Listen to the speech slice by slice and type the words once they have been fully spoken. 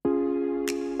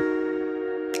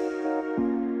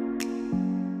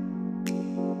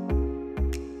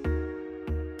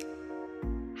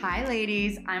Hi,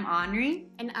 ladies. I'm Henri.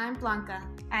 And I'm Blanca.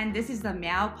 And this is the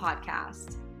Meow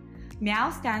Podcast.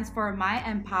 Meow stands for My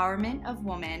Empowerment of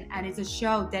Women and is a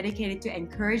show dedicated to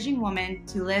encouraging women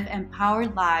to live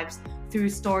empowered lives through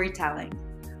storytelling.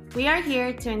 We are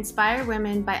here to inspire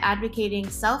women by advocating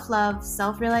self-love,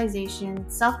 self-realization,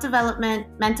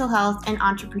 self-development, mental health, and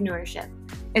entrepreneurship.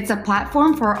 It's a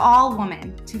platform for all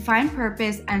women to find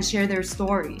purpose and share their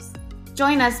stories.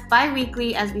 Join us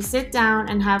bi-weekly as we sit down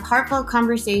and have heartfelt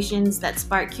conversations that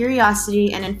spark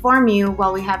curiosity and inform you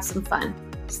while we have some fun.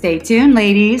 Stay tuned,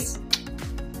 ladies.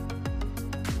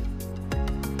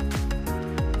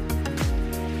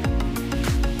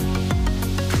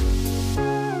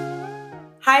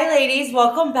 Hi, ladies.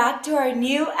 Welcome back to our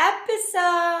new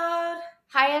episode.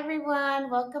 Hi, everyone.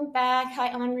 Welcome back. Hi,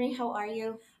 Henri. How are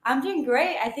you? I'm doing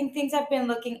great. I think things have been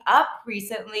looking up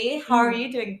recently. How are you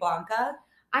doing, Blanca?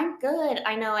 I'm good.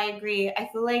 I know, I agree. I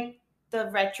feel like the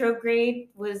retrograde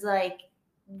was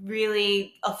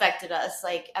really affected us.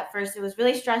 Like at first it was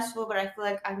really stressful, but I feel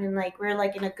like we're in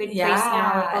a good place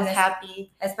now. We're both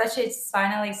happy. Especially it's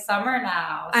finally summer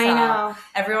now. So I know.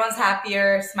 Everyone's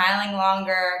happier, smiling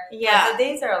longer. Yeah. The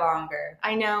days are longer.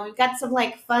 I know. We've got some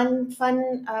fun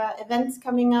events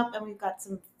coming up, and we've got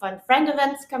some fun friend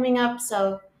events coming up.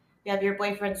 So you have your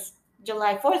boyfriend's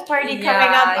July 4th party coming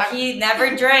up. He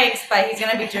never drinks, but he's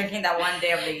going to be drinking that one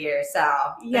day of the year. So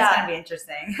that's going to be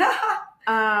interesting.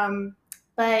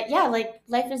 But yeah,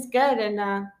 life is good, and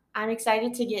I'm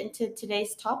excited to get into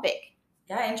today's topic.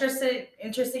 Yeah,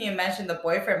 interesting you mentioned the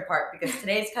boyfriend part, because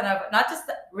today's kind of not just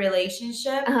the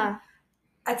relationship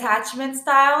attachment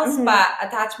styles, but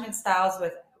attachment styles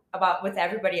with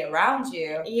everybody around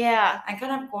you. Yeah. And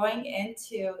kind of going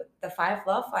into the 5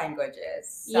 love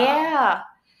languages. So. Yeah.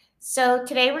 So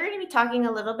today we're going to be talking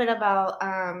a little bit about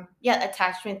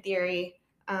attachment theory.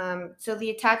 So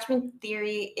the attachment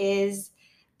theory is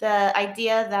the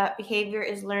idea that behavior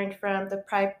is learned from the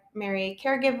primary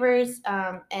caregivers,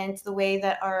 and the way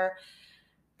that our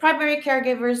primary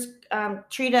caregivers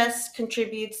treat us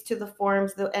contributes to the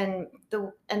forms and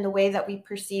the way that we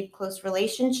perceive close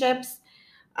relationships.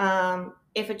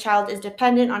 If a child is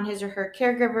dependent on his or her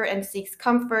caregiver and seeks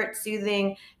comfort,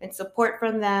 soothing, and support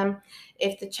from them,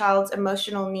 if the child's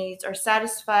emotional needs are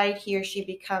satisfied, he or she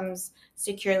becomes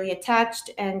securely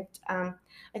attached. And I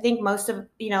think most of,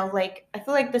 I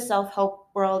feel like the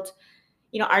self-help world,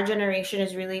 our generation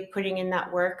is really putting in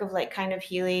that work of kind of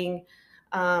healing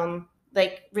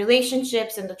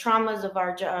relationships and the traumas of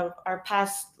our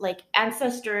past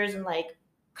ancestors, and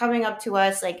coming up to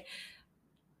us.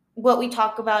 What we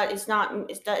talk about it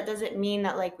doesn't mean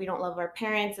that we don't love our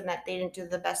parents and that they didn't do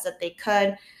the best that they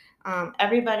could.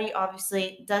 Everybody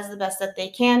obviously does the best that they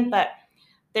can, but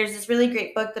there's this really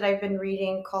great book that I've been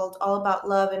reading called All About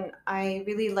Love, and I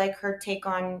really like her take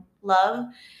on love.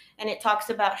 And it talks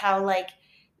about how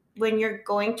when you're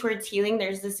going towards healing,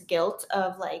 there's this guilt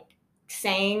of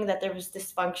saying that there was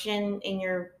dysfunction in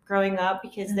your growing up,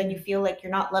 because then you feel like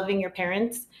you're not loving your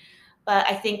parents. But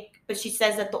she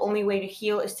says that the only way to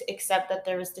heal is to accept that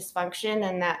there was dysfunction,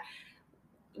 and that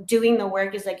doing the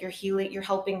work is you're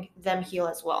helping them heal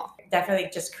as well. Definitely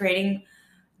just creating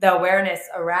the awareness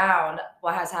around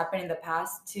what has happened in the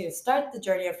past to start the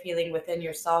journey of healing within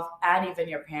yourself and even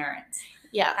your parents.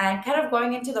 Yeah. And kind of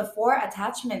going into the 4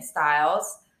 attachment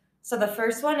styles. So the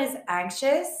first one is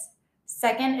anxious,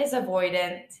 second is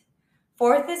avoidant,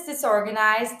 4th is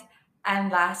disorganized,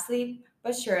 and lastly,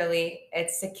 but surely,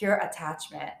 it's secure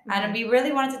attachment. And we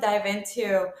really wanted to dive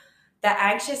into the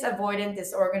anxious, avoidant,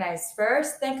 disorganized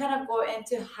first, then kind of go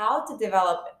into how to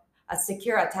develop a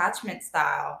secure attachment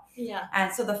style. Yeah.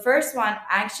 And so the first one,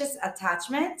 anxious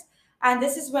attachment. And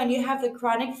this is when you have the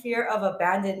chronic fear of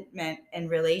abandonment in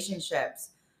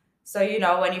relationships. So,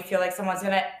 when you feel like someone's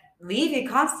going to leave you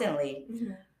constantly.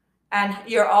 And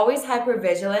you're always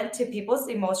hypervigilant to people's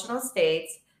emotional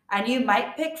states. And you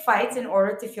might pick fights in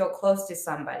order to feel close to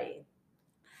somebody.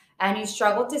 And you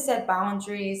struggle to set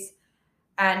boundaries,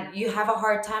 and you have a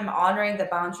hard time honoring the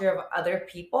boundary of other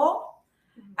people.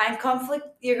 And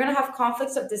you're going to have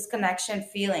conflicts of disconnection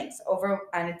feelings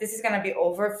and this is going to be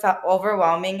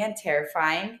overwhelming and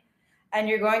terrifying. And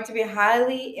you're going to be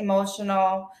highly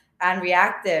emotional and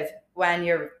reactive when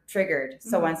you're triggered.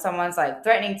 So when someone's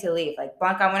threatening to leave,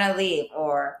 Blanca, I'm going to leave,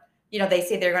 or they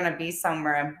say they're going to be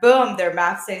somewhere, and boom, their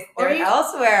mouth says they're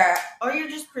elsewhere. Or you're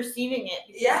just perceiving it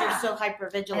because you're so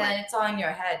hypervigilant. And it's all in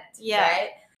your head, yeah. Right?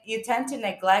 You tend to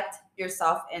neglect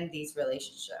yourself in these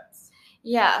relationships.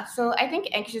 Yeah, so I think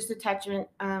anxious attachment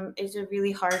is a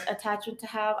really hard attachment to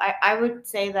have. I would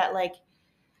say that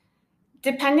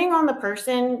depending on the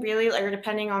person, really, or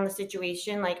depending on the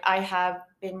situation, like I have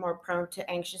been more prone to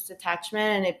anxious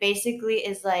attachment, and it basically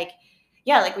is like,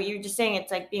 yeah, like what you were just saying,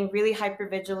 it's like being really hyper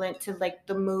vigilant to like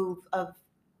the move of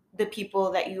the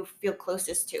people that you feel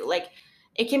closest to. Like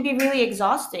it can be really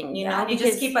exhausting, you know, And you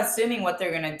just keep assuming what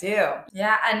they're gonna do.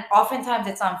 Yeah, and oftentimes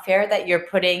it's unfair that you're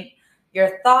putting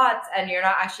your thoughts and you're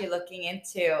not actually looking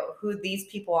into who these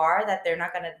people are, that they're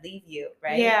not gonna leave you,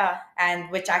 right? Yeah. And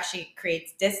which actually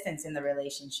creates distance in the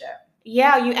relationship.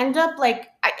 Yeah, you end up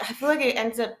like I feel like it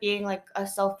ends up being like a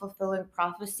self-fulfilling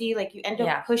prophecy. Like you end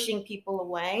up pushing people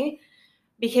away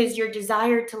because your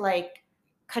desire to like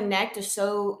connect is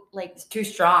so like It's too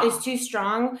strong. It's too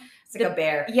strong. It's like a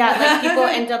bear. Yeah, like people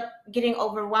end up getting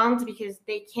overwhelmed because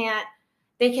they can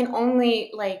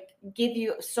only like give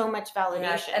you so much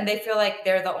validation. And they feel like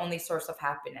they're the only source of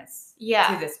happiness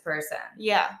to this person.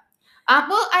 Yeah.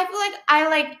 Well, I feel like I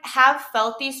like have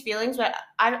felt these feelings, but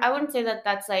I wouldn't say that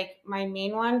that's like my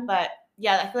main one. But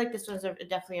yeah, I feel like this one's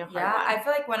definitely a hard one. I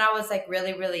feel like when I was like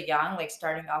really, really young, like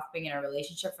starting off being in a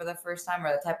relationship for the first time,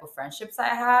 or the type of friendships I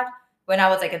had when I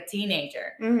was like a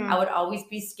teenager, I would always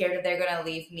be scared that they're gonna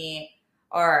leave me,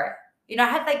 or I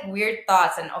had like weird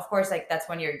thoughts. And of course, like that's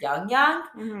when you're young,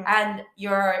 and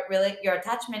your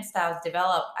attachment styles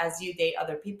develop as you date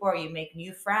other people or you make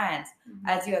new friends,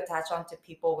 as you attach onto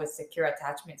people with secure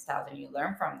attachment styles and you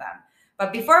learn from them.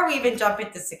 But before we even jump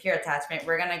into secure attachment,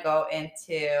 we're gonna go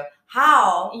into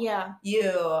how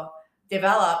you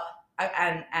develop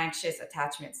an anxious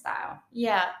attachment style.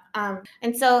 Yeah.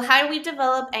 And so how we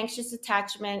develop anxious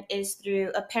attachment is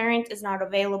through a parent is not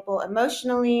available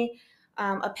emotionally,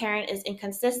 a parent is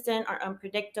inconsistent or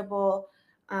unpredictable,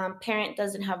 parent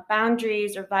doesn't have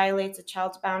boundaries or violates a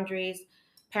child's boundaries,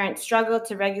 parents struggle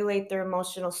to regulate their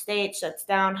emotional state, shuts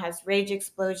down, has rage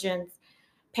explosions,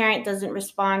 parent doesn't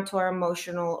respond to our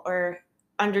emotional or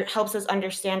helps us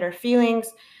understand our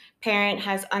feelings, parent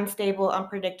has unstable,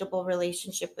 unpredictable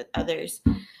relationship with others.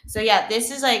 So yeah, this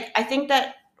is like, I think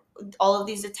that all of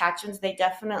these attachments, they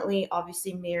definitely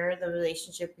obviously mirror the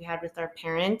relationship we had with our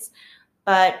parents,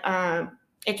 but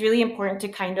it's really important to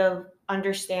kind of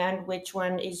understand which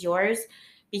one is yours,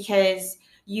 because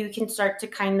you can start to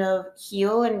kind of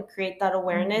heal and create that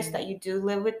awareness that you do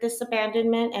live with this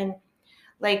abandonment. And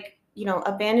like,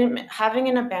 abandonment, having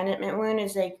an abandonment wound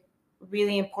is like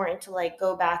really important to like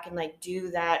go back and like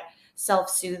do that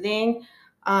self-soothing,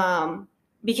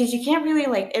 because you can't really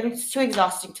like, it's too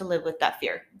exhausting to live with that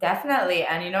fear. Definitely.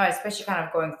 And especially kind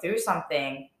of going through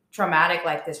something traumatic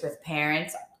like this with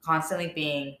parents constantly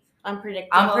being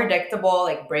unpredictable,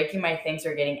 like breaking my things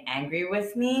or getting angry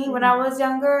with me when I was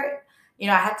younger. I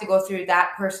had to go through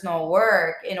that personal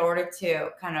work in order to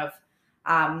kind of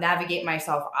navigate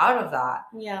myself out of that.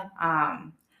 Yeah.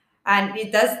 And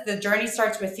the journey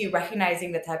starts with you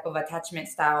recognizing the type of attachment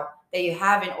style that you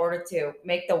have in order to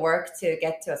make the work to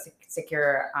get to a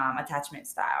secure attachment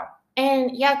style.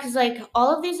 And yeah, because like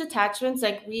all of these attachments,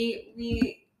 like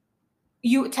you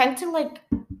tend to like,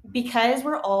 because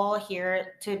we're all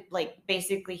here to like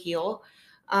basically heal.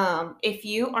 If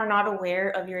you are not aware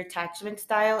of your attachment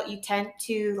style, you tend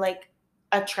to like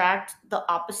attract the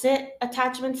opposite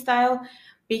attachment style,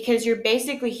 because you're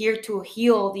basically here to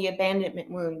heal the abandonment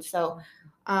wound. So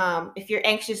if you're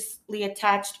anxiously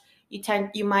attached,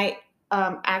 you might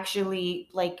actually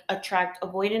like attract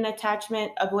avoidant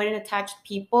attached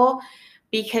people,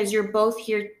 because you're both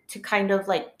here to kind of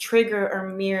like trigger or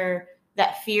mirror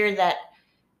that fear that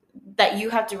you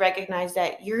have to recognize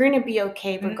that you're going to be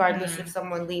okay regardless if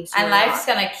someone leaves you. And life's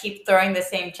going to keep throwing the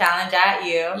same challenge at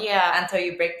you until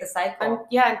you break the cycle.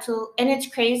 And it's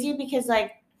crazy because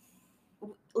like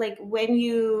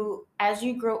when as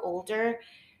you grow older,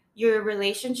 your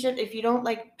relationship, if you don't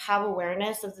like have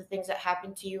awareness of the things that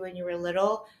happened to you when you were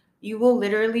little, you will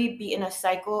literally be in a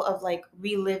cycle of like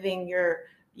reliving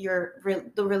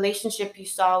the relationship you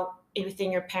saw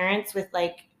within your parents with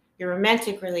like your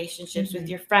romantic relationships with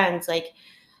your friends. Like,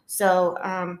 so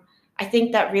I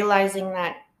think that realizing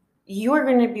that you are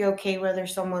going to be okay whether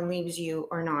someone leaves you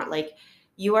or not, like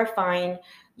you are fine,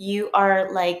 you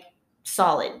are like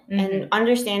solid, and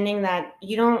understanding that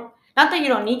not that you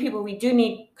don't need people, we do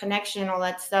need connection and all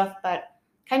that stuff, but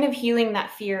kind of healing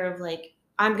that fear of like,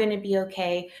 I'm going to be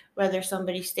okay whether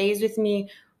somebody stays with me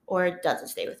or doesn't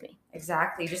stay with me.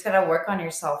 Exactly. You just got to work on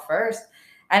yourself first.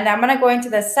 And I'm going to go into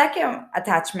the second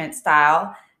attachment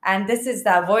style. And this is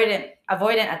the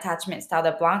avoidant attachment style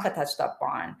that Blanca touched up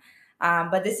on.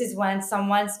 But this is when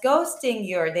someone's ghosting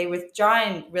you, or they withdraw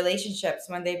in relationships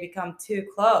when they become too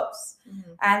close.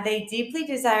 And they deeply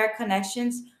desire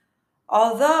connections,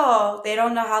 although they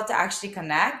don't know how to actually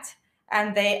connect.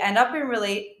 and they end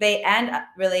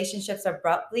relationships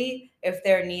abruptly if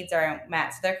their needs aren't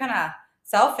met. So they're kind of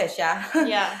selfish, yeah.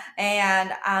 Yeah.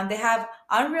 And they have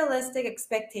unrealistic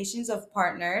expectations of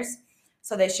partners,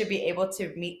 so they should be able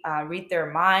to read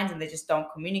their minds, and they just don't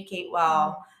communicate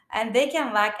well. And they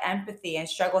can lack empathy and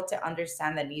struggle to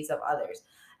understand the needs of others.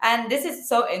 And this is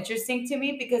so interesting to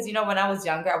me because, when I was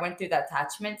younger, I went through the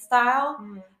attachment style.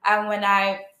 And when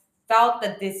I felt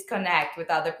the disconnect with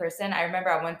the other person, I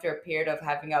remember I went through a period of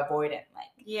having avoidant.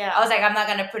 Yeah. I was like, I'm not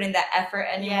going to put in that effort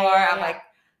anymore. I'm yeah. like,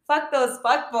 fuck those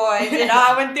fuck boys.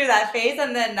 I went through that phase,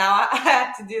 and then now I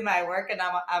have to do my work, and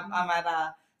I'm at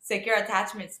a secure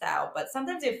attachment style. But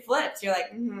sometimes it flips. You're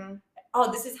like,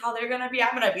 oh, this is how they're going to be.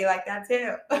 I'm going to be like that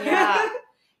too. Yeah.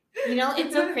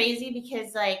 It's so crazy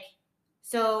because,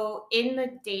 so in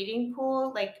the dating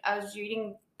pool, I was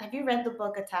reading, have you read the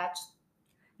book Attached?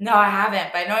 No, I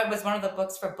haven't, but I know it was one of the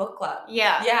books for book club.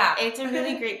 Yeah. Yeah. It's a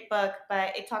really great book,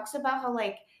 but it talks about how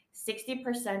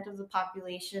 60% of the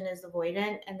population is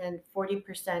avoidant, and then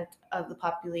 40% of the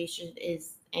population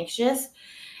is anxious.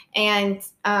 And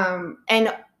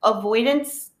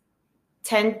avoidance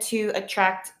tend to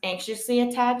attract anxiously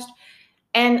attached.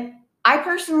 And I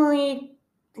personally,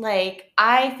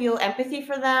 I feel empathy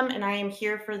for them, and I am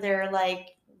here for their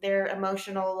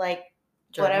emotional,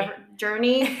 whatever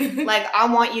journey. I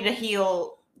want you to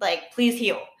heal, please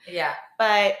heal. Yeah.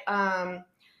 But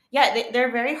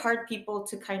they're very hard people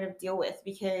to kind of deal with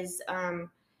because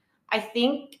I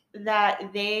think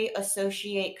that they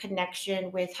associate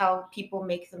connection with how people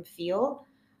make them feel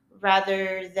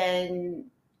rather than,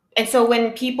 and so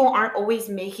when people aren't always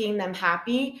making them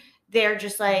happy, they're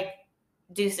just like,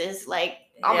 deuces,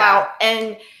 I'm out.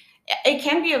 And it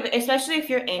can be, especially if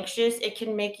you're anxious, it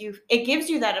gives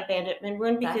you that abandonment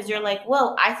wound because you're like,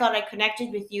 well, I thought I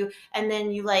connected with you, and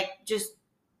then you just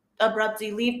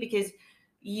abruptly leave because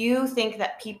you think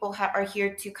that people are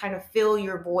here to kind of fill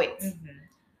your voids.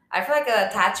 I feel like an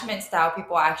attachment style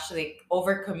people actually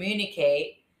over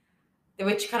communicate,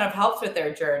 which kind of helps with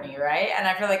their journey, right? And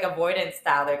I feel like avoidance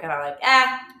style, they're kind of like,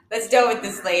 let's deal with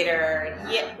this later.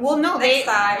 Yeah. Well, no, next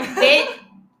time.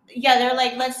 they're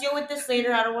like, let's deal with this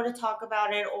later. I don't want to talk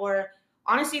about it. Or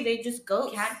honestly, they just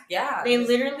ghost.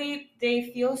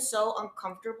 They feel so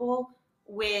uncomfortable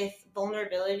with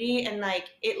vulnerability, and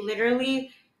it literally,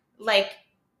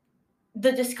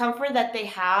 the discomfort that they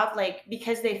have,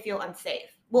 because they feel unsafe.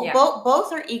 Well,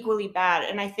 both are equally bad.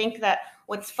 And I think that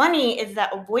what's funny is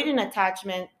that avoidant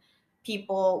attachment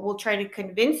people will try to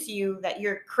convince you that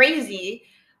you're crazy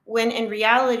when in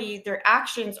reality their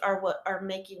actions are what are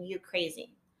making you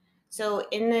crazy. So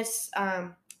in this,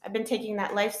 I've been taking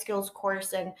that life skills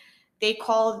course, and they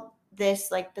call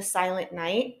this the silent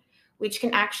night, which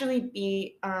can actually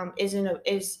be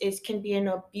can be an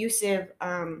abusive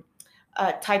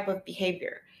type of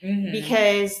behavior,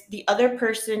 because the other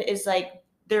person is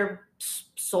their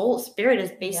soul spirit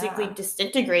is basically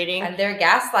disintegrating, and they're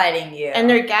gaslighting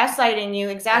you,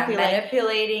 exactly, and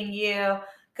manipulating you.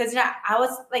 Because I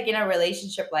was in a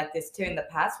relationship like this too in the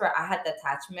past, where I had the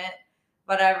attachment,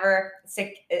 whatever.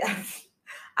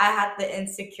 I had the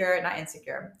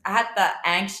I had the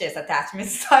anxious attachment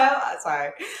style.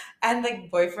 Sorry,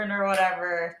 and boyfriend or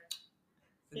whatever.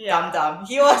 Dumb.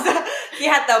 He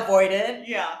had the avoidant.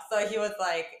 Yeah. So he was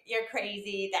like, "You're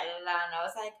crazy," da da da. And I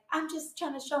was like, "I'm just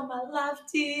trying to show my love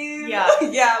to you." Yeah.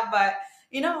 Yeah, but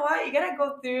you know what? You gotta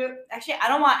go through. Actually, I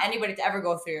don't want anybody to ever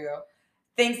go through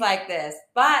things like this.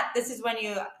 But this is when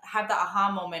you have the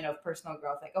aha moment of personal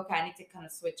growth. Like, okay, I need to kind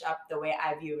of switch up the way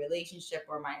I view relationship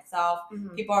or myself,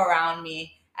 people around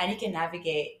me, and you can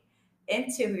navigate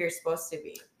into who you're supposed to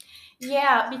be.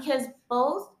 Yeah, because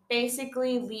both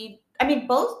basically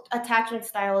both attachment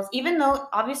styles, even though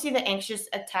obviously the anxious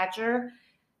attacher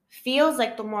feels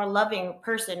like the more loving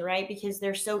person, right? Because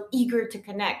they're so eager to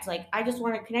connect. I just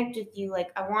want to connect with you.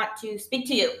 I want to speak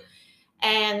to you.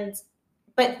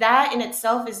 But that in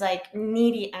itself is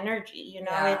needy energy,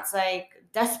 it's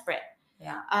desperate.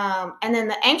 Yeah. And then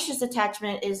the anxious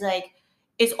attachment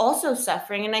is also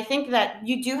suffering. And I think that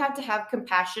you do have to have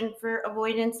compassion for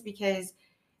avoidance because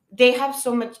they have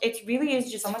so much, it really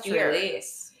is just so much fear.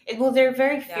 Release. They're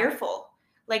very fearful.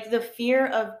 The fear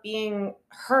of being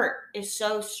hurt is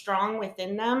so strong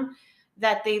within them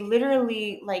that they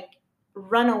literally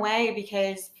run away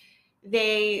because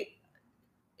they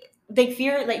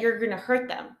fear that you're going to hurt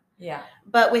them. Yeah.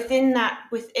 But within that,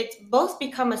 it's both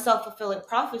become a self-fulfilling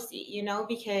prophecy,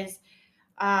 because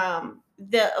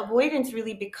the avoidants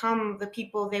really become the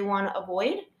people they want to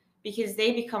avoid because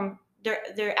they become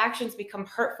their actions become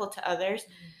hurtful to others,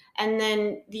 and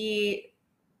then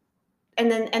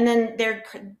and then they're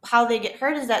how they get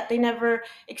hurt is that they never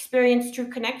experience true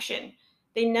connection.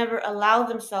 They never allow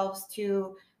themselves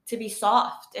to be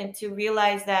soft and to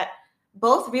realize that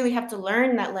both really have to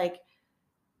learn that, like,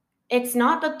 it's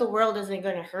not that the world isn't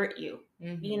going to hurt you.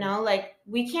 Like,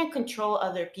 we can't control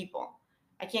other people.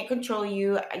 I can't control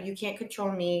you, you can't control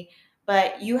me,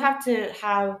 but you have to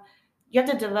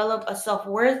develop a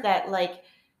self-worth that, like,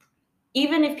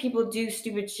 even if people do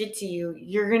stupid shit to you,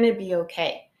 you're going to be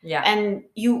okay. Yeah. And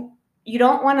you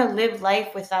don't want to live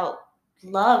life without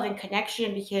love and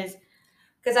connection, because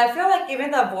I feel like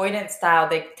even the avoidance style,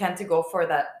 they tend to go for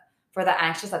the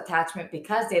anxious attachment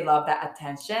because they love that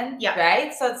attention. Yeah.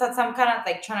 Right. So it's some kind of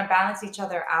like trying to balance each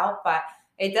other out, but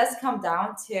it does come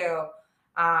down to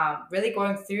really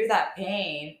going through that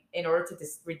pain in order to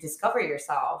rediscover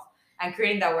yourself and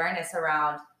creating the awareness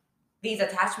around these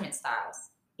attachment styles.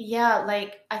 yeah,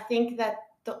 like, I think that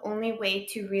the only way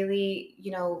to really,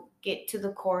 get to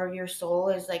the core of your soul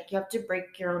is, like, you have to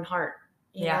break your own heart,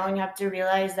 Yeah. and you have to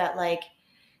realize that, like,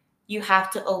 you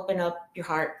have to open up your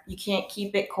heart. You can't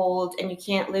keep it cold, and you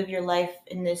can't live your life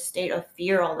in this state of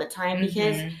fear all the time,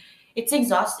 because it's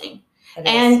exhausting. It is.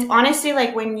 And honestly,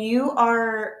 like, when you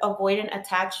are avoidant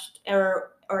attached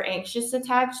or anxious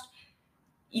attached,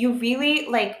 you really,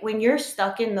 like, when you're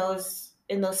stuck in those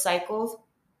cycles,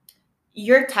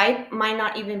 your type might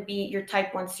not even be your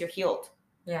type once you're healed.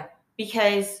 Yeah.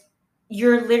 Because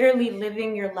you're literally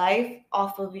living your life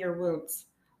off of your wounds,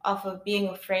 off of being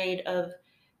afraid of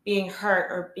being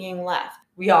hurt or being left.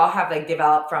 We all have like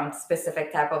developed from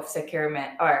specific type of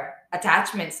securement or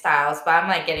attachment styles, but I'm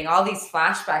like getting all these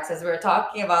flashbacks as we were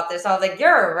talking about this. I was like,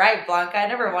 you're right, Blanca. I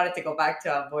never wanted to go back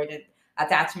to avoidant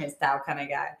attachment style kind of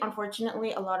guy.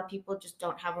 Unfortunately, a lot of people just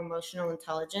don't have emotional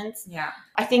intelligence. Yeah.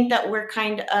 I think that we're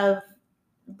kind of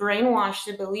brainwashed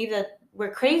to believe that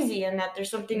we're crazy and that there's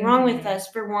something wrong with us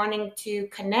for wanting to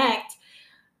connect.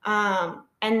 And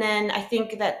then I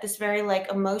think that this very,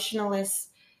 like, emotionalist,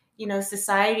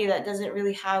 society that doesn't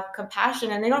really have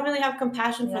compassion, and they don't really have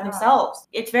compassion for themselves.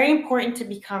 It's very important to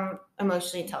become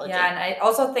emotionally intelligent. Yeah, and I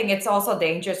also think it's also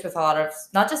dangerous with a lot of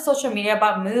not just social media,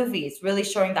 but movies really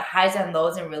showing the highs and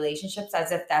lows in relationships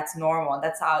as if that's normal.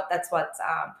 That's what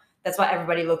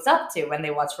everybody looks up to when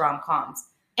they watch rom-coms.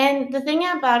 And the thing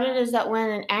about it is that when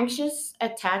an anxious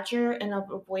attacher and an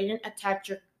avoidant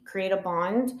attacher create a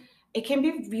bond, it can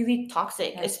be really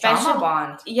toxic. It's trauma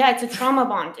bond. Yeah, it's a trauma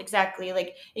bond, exactly.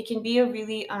 Like, it can be a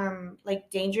really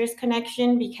like, dangerous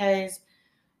connection, because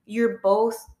you're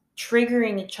both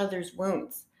triggering each other's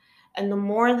wounds. And the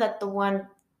more that the one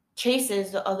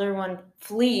chases, the other one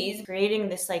flees, creating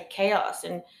this, like, chaos.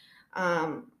 And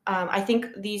I think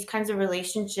these kinds of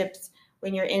relationships,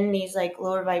 when you're in these, like,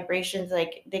 lower vibrations,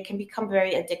 like, they can become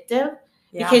very addictive.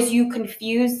 Yeah. Because you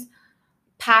confuse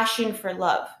passion for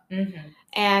love.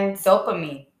 And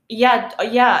dopamine.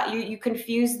 Yeah, you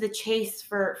confuse the chase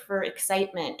for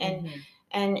excitement.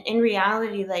 And in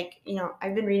reality, like,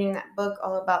 I've been reading that book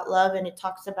all about love, and it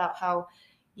talks about how,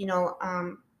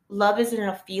 love isn't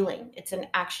a feeling, it's an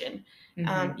action.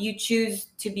 You choose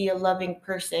to be a loving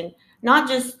person, not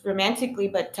just romantically,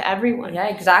 but to everyone. Yeah,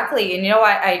 exactly. And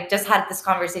I just had this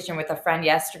conversation with a friend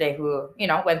yesterday who,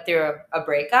 went through a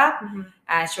breakup,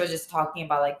 and she was just talking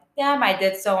about, like, damn, I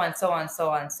did so and so and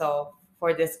so and so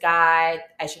for this guy.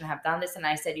 I shouldn't have done this. And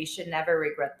I said, you should never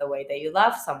regret the way that you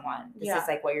love someone. This is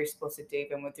like what you're supposed to do,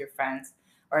 even with your friends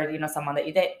or, someone that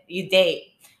you date.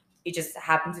 You just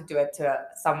happen to do it to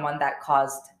someone that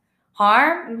caused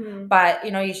harm. But,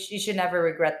 you should never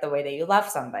regret the way that you love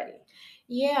somebody.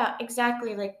 Yeah,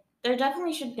 exactly. Like, there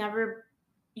definitely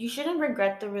you shouldn't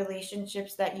regret the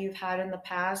relationships that you've had in the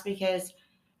past, because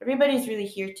everybody's really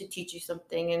here to teach you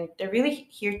something, and they're really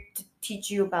here to teach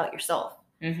you about yourself.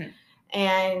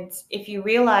 And if you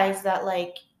realize that,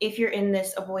 like, if you're in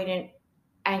this avoidant,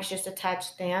 anxious,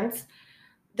 attached stance,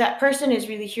 that person is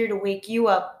really here to wake you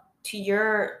up to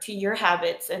your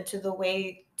habits and to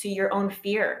your own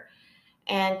fear.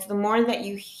 And the more that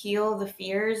you heal the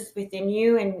fears within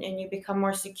you, and you become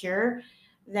more secure,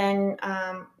 then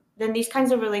these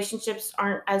kinds of relationships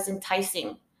aren't as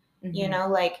enticing.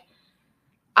 Like,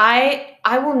 I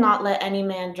will not let any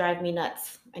man drive me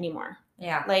nuts anymore.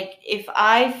 Yeah. Like, if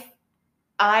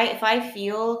I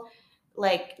feel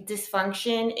like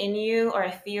dysfunction in you, or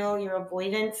I feel your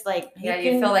avoidance, like,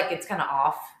 you feel like it's kind of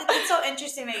off. It's so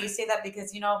interesting that you say that,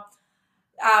 because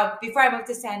before I moved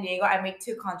to San Diego, I made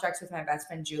 2 contracts with my best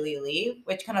friend Julie Lee,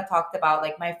 which kind of talked about,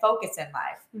 like, my focus in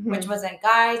life, which wasn't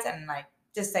guys and, like,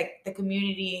 just like the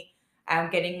community.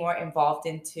 I'm getting more involved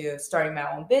into starting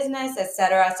my own business,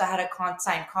 etc. So I had a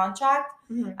signed contract,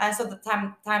 and so the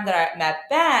time that I met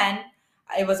Ben,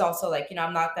 it was also like,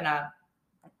 I'm not gonna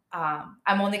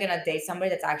I'm only gonna date somebody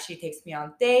that actually takes me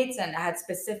on dates and had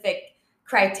specific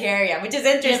criteria, which is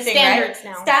interesting, standards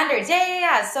right? now. Standards,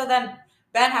 yeah. So then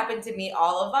Ben happened to meet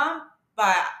all of them,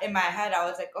 but in my head, I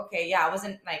was like, okay, yeah, I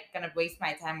wasn't like gonna waste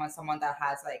my time on someone that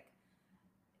has like,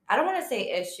 I don't want to say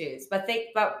issues, but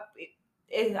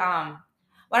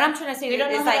what I'm trying to say They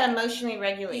don't know is how like, to emotionally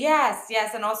regulate. yes,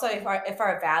 and also if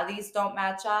our values don't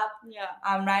match up, Yeah.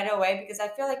 right away, because I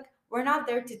feel like we're not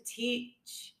there to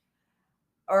teach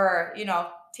or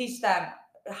teach them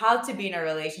how to be in a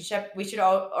relationship. We should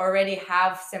already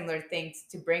have similar things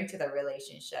to bring to the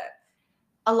relationship.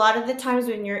 A lot of the times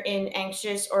when you're in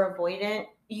anxious or avoidant,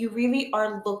 you really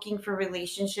are looking for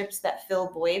relationships that fill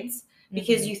voids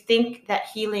because you think that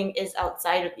healing is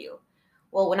outside of you.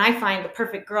 Well, when I find the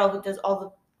perfect girl who does all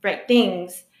the right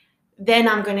things, then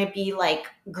I'm going to be like,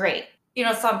 great.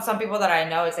 Some people that I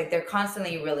know, it's like they're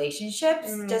constantly in relationships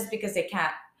just because they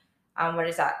can't, what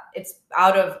is that? It's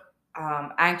out of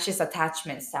anxious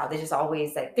attachment style. They just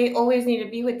always like, They always need to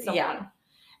be with someone. Yeah.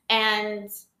 And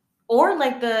or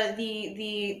like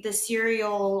the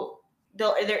serial,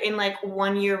 they're in like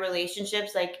 1 year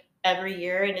relationships like every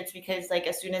year, and it's because like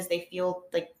as soon as they feel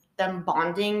like them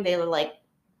bonding, they were like,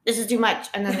 this is too much,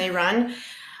 and then they run.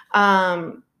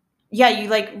 Yeah, you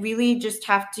like really just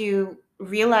have to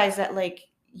realize that like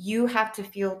you have to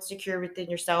feel secure within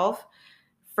yourself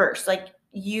first. Like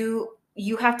you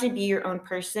have to be your own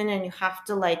person, and you have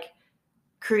to like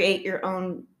create your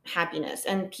own happiness,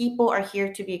 and people are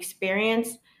here to be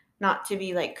experienced, not to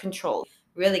be like controlled.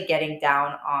 Really getting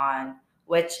down on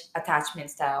which attachment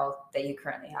style that you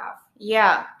currently have.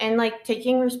 Yeah, and like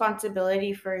taking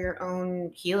responsibility for your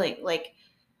own healing, like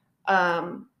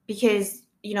because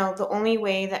the only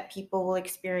way that people will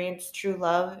experience true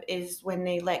love is when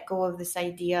they let go of this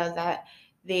idea that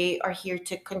they are here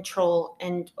to control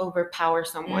and overpower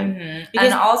someone.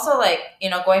 And also, like,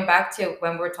 going back to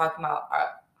when we're talking about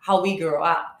how we grew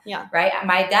up, Yeah. right?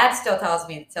 My dad still tells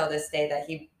me till this day that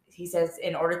he says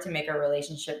in order to make a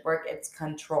relationship work, it's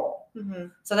control.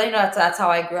 So then, that's how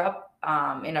I grew up,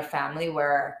 in a family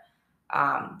where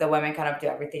the women kind of do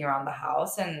everything around the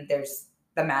house, and there's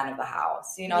the man of the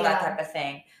house, that type of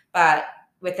thing. But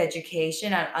with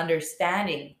education and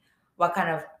understanding what kind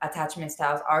of attachment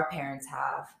styles our parents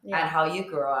have and how you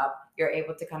grew up, you're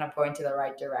able to kind of go into the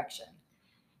right direction.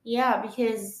 Yeah,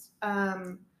 because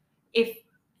if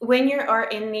when you are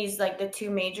in these like the two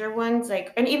major ones,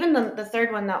 like, and even the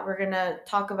third one that we're gonna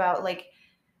talk about, like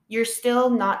you're still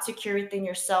not secure within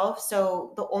yourself.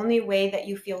 So the only way that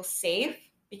you feel safe,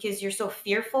 because you're so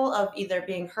fearful of either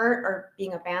being hurt or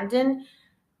being abandoned,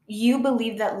 you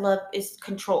believe that love is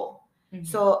control.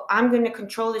 So I'm going to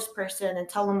control this person and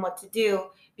tell them what to do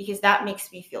because that makes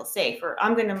me feel safe, or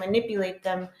I'm going to manipulate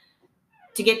them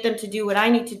to get them to do what I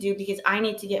need to do because I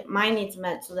need to get my needs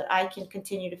met so that I can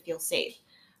continue to feel safe.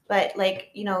 But like,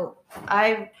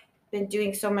 I've been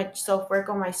doing so much self-work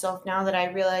on myself now that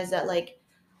I realize that like,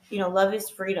 love is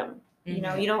freedom.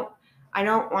 I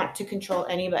don't want to control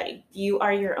anybody. You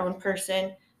are your own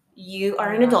person. You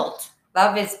are an adult.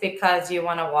 Love is because you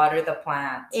want to water the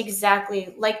plant.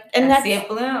 Exactly. Like, and that's see it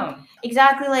bloom.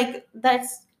 Exactly. Like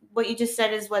that's what you just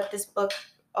said is what this book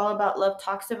All About Love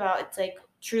talks about. It's like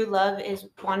true love is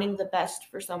wanting the best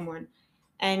for someone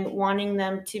and wanting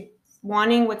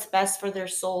what's best for their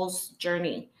soul's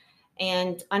journey,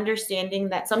 and understanding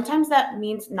that sometimes that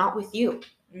means not with you,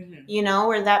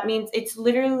 or that means it's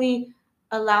literally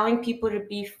allowing people to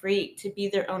be free, to be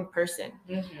their own person.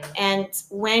 And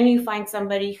when you find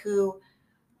somebody who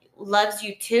loves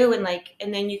you too,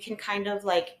 and then you can kind of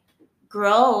like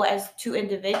grow as two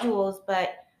individuals, but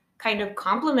kind of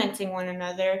complementing one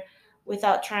another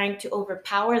without trying to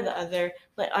overpower the other,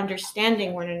 but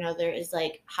understanding one another is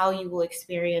like how you will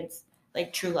experience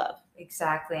like true love.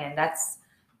 Exactly. And that's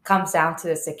comes down to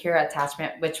the secure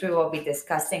attachment, which we will be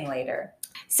discussing later.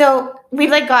 So we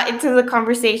like got into the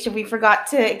conversation. We forgot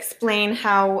to explain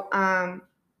how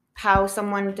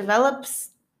someone develops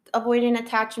avoidant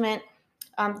attachment.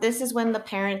 This is when the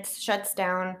parent shuts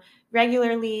down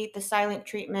regularly, the silent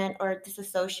treatment, or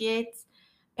disassociates.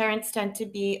 Parents tend to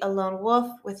be a lone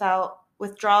wolf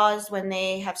withdraws when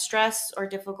they have stress or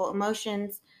difficult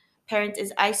emotions. Parent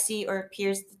is icy or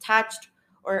appears detached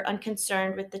or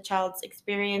unconcerned with the child's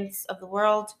experience of the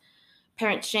world.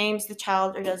 Parent shames the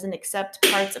child or doesn't accept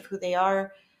parts of who they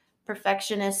are.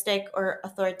 Perfectionistic or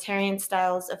authoritarian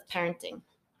styles of parenting.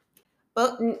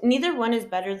 But neither one is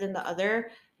better than the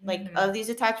other. like Mhm. of these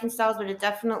attachment styles, but it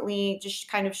definitely just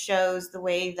kind of shows the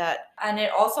way that And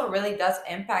it also really does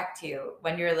impact you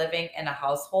when you're living in a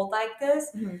household like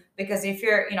this. Because if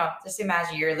you're, just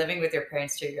imagine you're living with your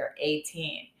parents till you're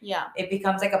 18. yeah. It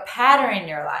becomes like a pattern in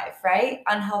your life, right?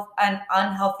 An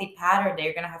unhealthy pattern that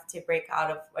you're going to have to break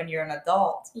out of when you're an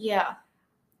adult. Yeah.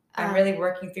 And really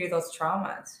working through those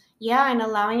traumas. Yeah, and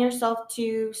allowing yourself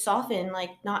to soften.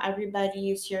 Like, not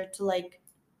everybody is here to like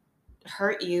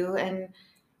hurt you, and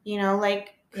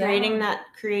like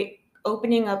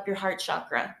opening up your heart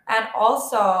chakra. And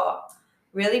also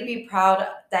really be proud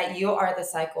that you are the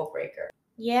cycle breaker.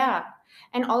 Yeah.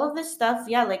 And all of this stuff,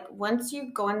 yeah, like once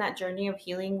you go on that journey of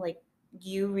healing, like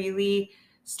you really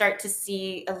start to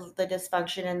see the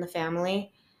dysfunction in the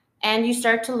family, and you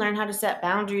start to learn how to set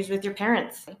boundaries with your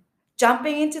parents.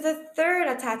 Jumping into the third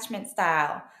attachment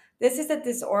style. This is the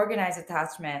disorganized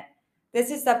attachment. This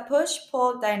is the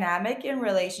push-pull dynamic in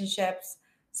relationships.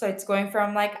 So it's going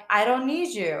from like, I don't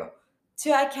need you,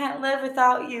 to I can't live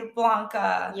without you,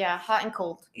 Blanca. Yeah, hot and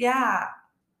cold. Yeah.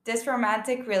 This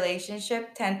romantic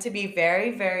relationship tend to be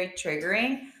very, very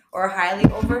triggering or highly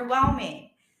overwhelming.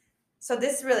 So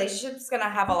this relationship is going to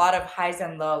have a lot of highs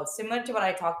and lows, similar to what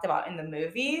I talked about in the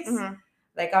movies,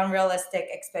 like unrealistic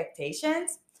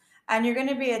expectations. And you're going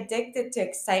to be addicted to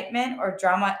excitement or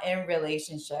drama in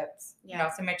relationships,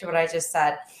 similar to what I just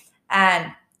said.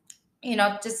 And,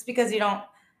 just because you don't,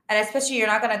 and especially you're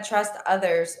not going to trust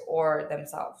others or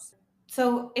themselves.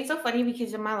 So it's so funny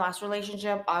because in my last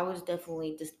relationship, I was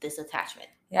definitely this attachment.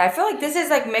 Yeah, I feel like this is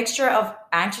like mixture of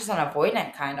anxious and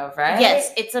avoidant kind of, right?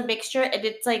 Yes, it's a mixture, and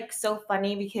it's like so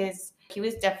funny because he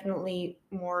was definitely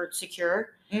more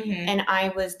secure, and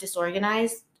I was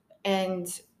disorganized. And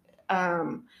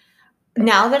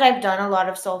now that I've done a lot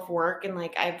of self-work and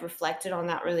like I've reflected on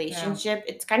that relationship,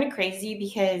 it's kind of crazy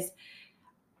because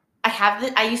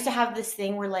I used to have this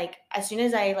thing where like as soon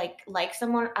as I like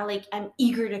someone, I'm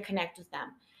eager to connect with them.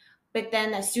 But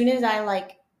then as soon as I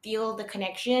like feel the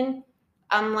connection,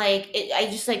 I'm like I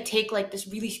just like take like this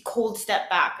really cold step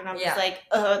back, and I'm just like,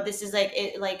 this is like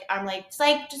it, like I'm like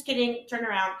psych, just kidding, turn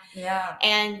around. Yeah.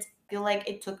 And I feel like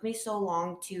it took me so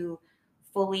long to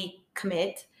fully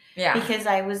commit. Yeah. Because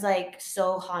I was like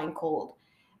so hot and cold.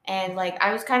 And like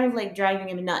I was kind of like driving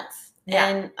him nuts. Yeah.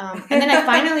 And then I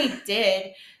finally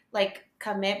did like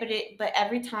commit, but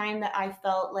every time that I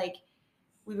felt like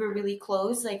we were really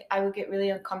close, like I would get really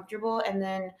uncomfortable, and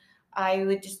then I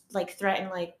would just like threaten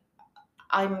like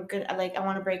I'm good, like I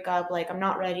want to break up, like I'm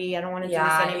not ready, I don't want to do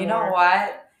this anymore. You know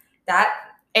what?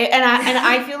 And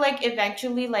I feel like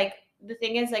eventually, like the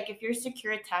thing is, like if you're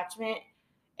secure attachment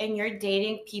and you're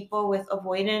dating people with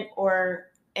avoidant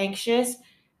or anxious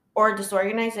or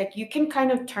disorganized, like you can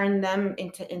kind of turn them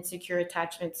into insecure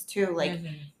attachments too, like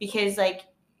because like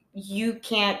you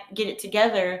can't get it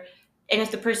together, and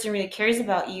if the person really cares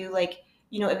about you, like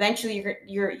eventually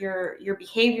your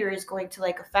behavior is going to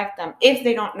like affect them if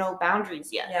they don't know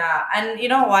boundaries yet. Yeah. And you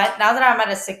know what, now that I'm at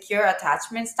a secure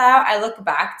attachment style, I look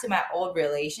back to my old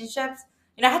relationships.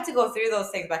 I had to go through those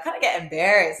things, but I kind of get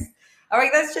embarrassed. Or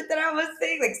like that shit that I was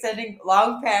saying, like sending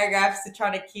long paragraphs to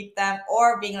try to keep them,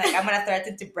 or being like, I'm gonna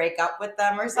threaten to break up with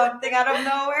them or something out of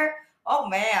nowhere. Oh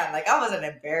man, like I was an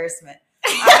embarrassment.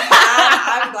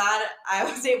 I'm glad I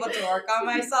was able to work on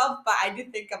myself, but I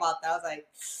did think about that. I was like,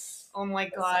 oh my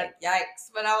God. Like,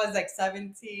 yikes. When I was like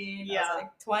 17, I was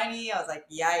like 20, I was like,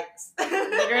 yikes.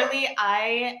 Literally,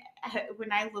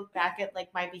 when I look back at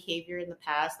like my behavior in the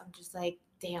past, I'm just like,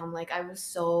 damn, like I was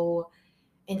so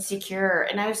insecure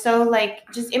and I was so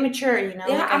like just immature, Yeah,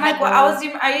 like, I'm like, well,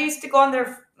 I used to go on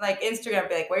their like Instagram,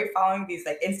 be like, where are you following these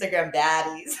like Instagram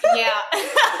daddies? Yeah.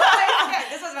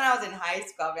 This was when I was in high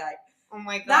school. I'll be like, oh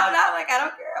my God. Now, like I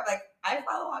don't care. I'm like, I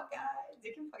follow hot guys.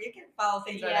 You can follow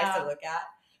things that are nice to look at.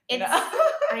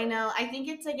 I know. I think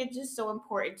it's just so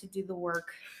important to do the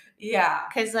work. Yeah.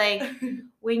 Because like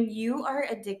when you are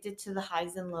addicted to the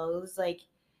highs and lows, like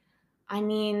I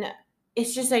mean,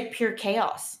 it's just like pure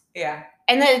chaos. Yeah.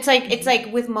 And then it's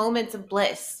like with moments of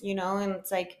bliss, and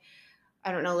it's like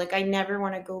I don't know, like I never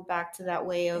want to go back to that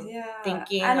way of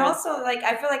thinking. And also like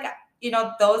I feel like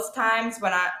those times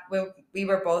when we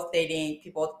were both dating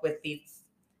people with these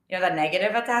the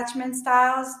negative attachment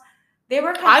styles, they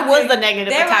were I was the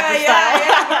negative attachment style.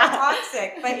 Yeah,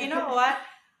 toxic. But you know what?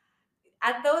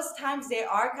 At those times, they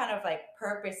are kind of like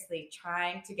purposely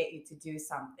trying to get you to do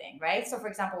something, right? So, for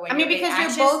example, when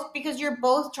because you're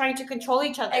both trying to control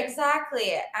each other.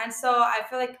 Exactly. And so I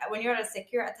feel like when you're at a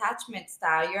secure attachment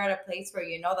style, you're at a place where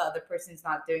the other person's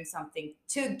not doing something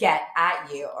to get at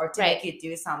you or to make you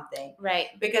do something. Right.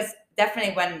 Because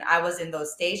definitely when I was in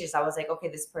those stages, I was like, okay,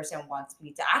 this person wants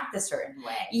me to act a certain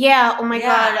way. Yeah. Oh my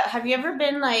Yeah. God. Have you ever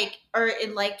been like, or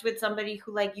in liked with somebody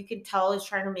who like you can tell is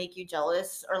trying to make you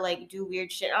jealous or like do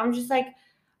weird shit? I'm just like,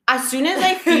 as soon as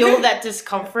I feel that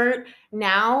discomfort,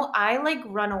 now I like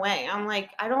run away. I'm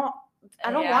like, I don't want that.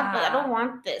 I don't Yeah.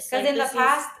 want this. Because Like in the this is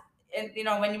past, and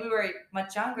when we were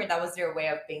much younger, that was their way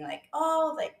of being like,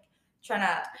 oh, like trying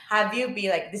to have you be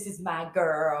like, this is my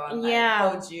girl, and like yeah.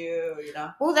 hold you.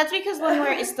 Well, that's because when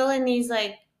we're still in these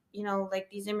like, like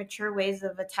these immature ways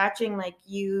of attaching, like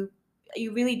you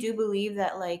really do believe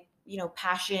that like,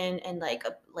 passion and like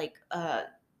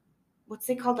what's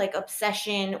it called, like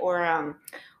obsession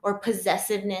or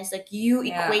possessiveness, like you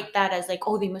Yeah. equate that as like,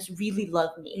 oh, they must really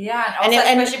love me. Yeah, and And also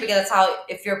and especially because that's how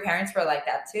if your parents were like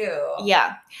that too.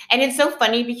 yeah. And it's so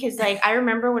funny because like I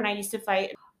remember when I used to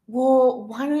fight, well,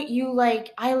 why don't you I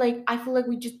feel like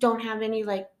we just don't have any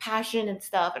like passion and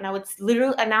stuff. And I would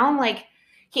literally, and now I'm like,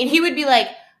 he would be like,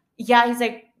 yeah, he's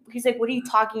like, what are you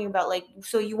talking about? Like,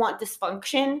 so you want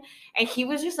dysfunction? And he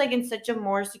was just like in such a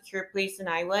more secure place than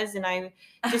I was. And I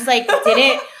just like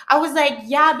didn't, I was like,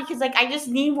 yeah, because like I just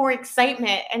need more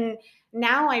excitement. And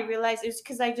now I realize it's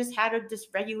because I just had a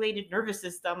dysregulated nervous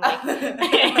system. Like,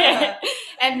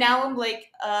 and now I'm like,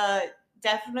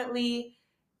 definitely.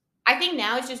 I think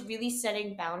now it's just really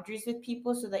setting boundaries with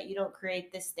people so that you don't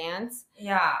create this stance.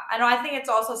 Yeah, I know. I think it's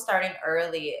also starting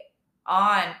early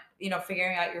on,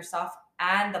 figuring out yourself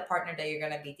and the partner that you're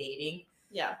going to be dating.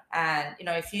 Yeah. And,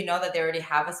 if you know that they already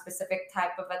have a specific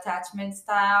type of attachment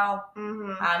style,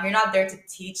 Mm-hmm. you're not there to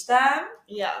teach them.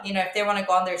 Yeah. If they want to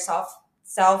go on their self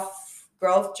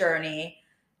growth journey,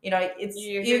 it's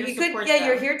You're here to you could support you're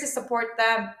them. here to support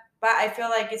them. But I feel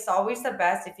like it's always the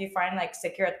best if you find like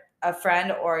secure a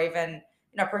friend or even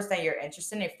a person that you're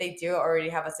interested in. If they do already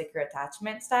have a secure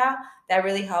attachment style, that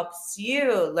really helps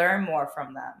you learn more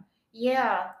from them.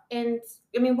 Yeah, and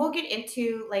I mean we'll get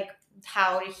into like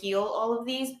how to heal all of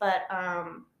these, but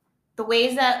the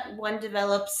ways that one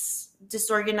develops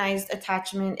disorganized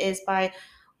attachment is by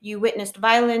you witnessed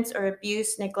violence or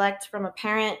abuse, neglect from a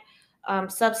parent,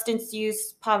 substance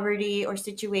use, poverty, or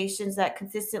situations that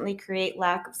consistently create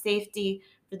lack of safety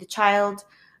for the child.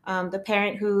 The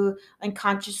parent who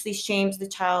unconsciously shames the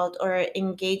child or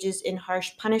engages in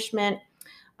harsh punishment.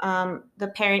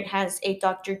 The parent has a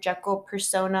Dr. Jekyll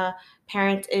persona.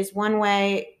 Parent is one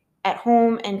way at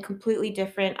home and completely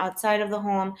different outside of the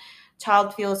home.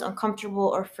 Child feels uncomfortable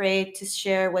or afraid to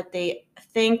share what they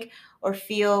think or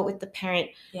feel with the parent.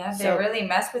 Yeah, they So really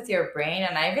mess with your brain.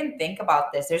 And I even think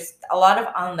about this. There's a lot of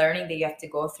unlearning that you have to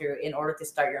go through in order to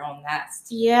start your own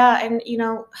nest. yeah, and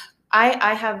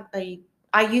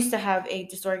I used to have a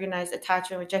disorganized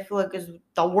attachment, which I feel like is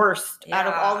the worst out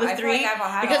of all the I feel like three I've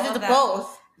had because all of it's them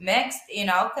both. mixed,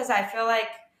 because I feel like,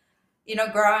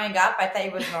 growing up, I thought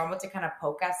it was normal to kind of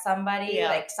poke at somebody, Yeah.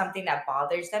 like something that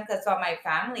bothers them. 'Cause that's what my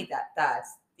family that does.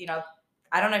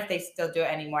 I don't know if they still do it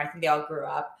anymore. I think they all grew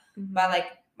up. But like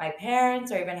my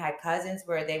parents or even had cousins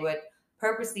where they would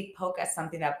purposely poke at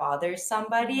something that bothers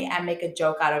somebody and make a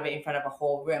joke out of it in front of a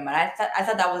whole room. And I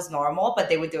thought that was normal, but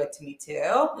they would do it to me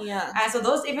too. Yeah. And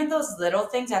so even those little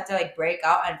things I have to like break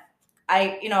out. And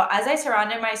as I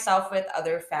surrounded myself with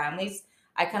other families,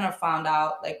 I kind of found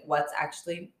out like what's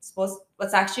actually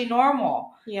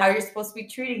normal, Yeah. how you're supposed to be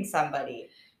treating somebody.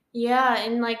 Yeah,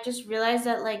 and like just realize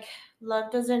that like love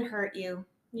doesn't hurt you.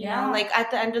 You know, Yeah. like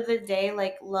at the end of the day,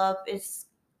 like love is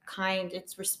kind,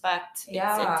 it's respect, it's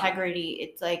Yeah. integrity,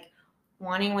 it's like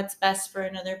wanting what's best for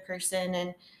another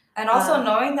person And also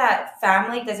knowing that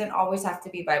family doesn't always have to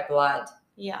be by blood.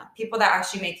 yeah. People that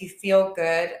actually make you feel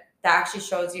good, that actually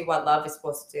shows you what love is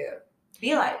supposed to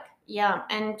be like. Yeah,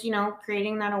 and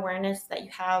creating that awareness that you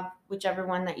have, whichever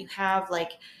one that you have,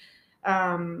 like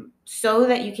so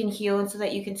that you can heal and so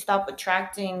that you can stop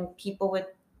attracting people with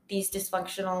these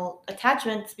dysfunctional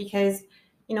attachments because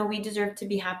we deserve to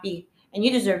be happy and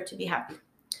you deserve to be happy.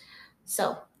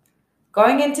 So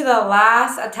going into the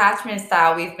last attachment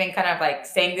style, we've been kind of like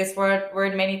saying this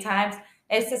word many times.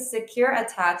 It's a secure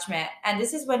attachment, and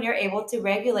this is when you're able to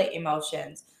regulate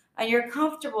emotions and you're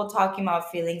comfortable talking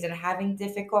about feelings and having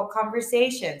difficult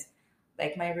conversations,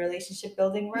 like my relationship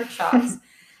building workshops.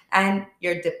 And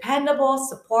you're dependable,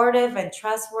 supportive, and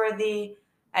trustworthy,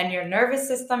 and your nervous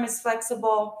system is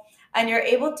flexible, and you're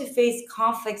able to face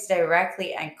conflicts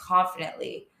directly and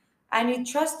confidently, and you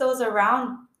trust those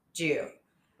around you,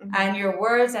 and your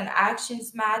words and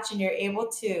actions match, and you're able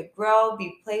to grow,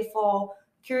 be playful,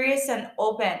 curious, and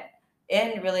open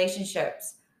in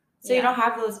relationships. So you don't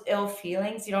have those ill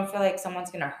feelings. You don't feel like someone's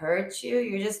going to hurt you.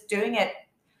 You're just doing it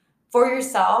for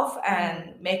yourself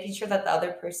and making sure that the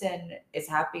other person is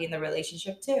happy in the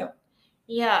relationship too.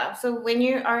 Yeah. So when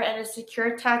you are at a secure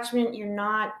attachment, you're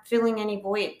not filling any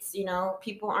voids.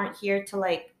 People aren't here to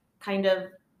like kind of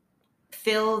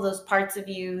fill those parts of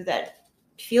you that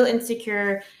feel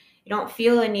insecure. You don't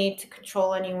feel a need to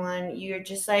control anyone. You're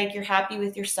just like, you're happy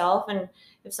with yourself. And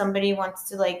if somebody wants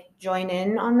to like join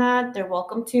in on that, they're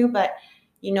welcome to, but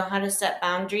you know how to set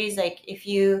boundaries. Like if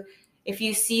you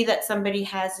see that somebody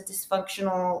has a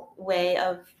dysfunctional way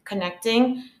of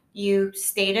connecting, you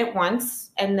state it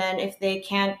once, and then if they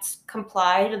can't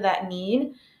comply to that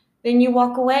need, then you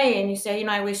walk away and you say,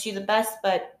 I wish you the best,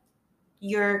 but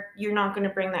you're not going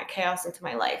to bring that chaos into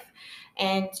my life,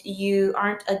 and you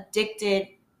aren't addicted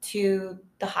to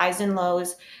the highs and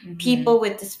lows. People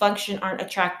with dysfunction aren't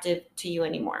attractive to you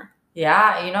anymore.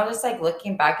 Yeah, just like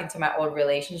looking back into my old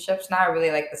relationships now, I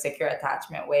really like the secure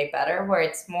attachment way better, where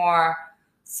it's more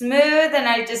smooth and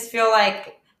I just feel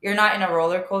like you're not in a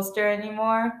roller coaster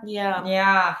anymore. Yeah.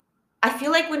 Yeah. I feel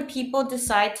like when people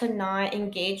decide to not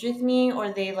engage with me,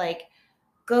 or they like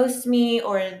ghost me,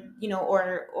 or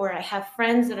or I have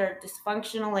friends that are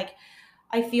dysfunctional, like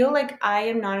I feel like I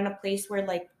am not in a place where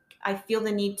like I feel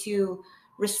the need to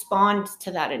respond to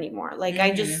that anymore. Like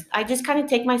I just kind of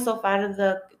take myself out of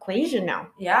the equation now.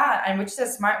 Yeah, and which is a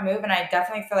smart move, and I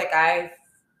definitely feel like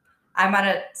I'm at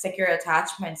a secure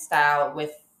attachment style with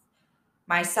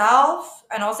myself,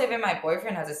 and also even my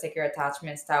boyfriend has a secure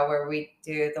attachment style where we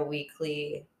do the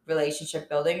weekly relationship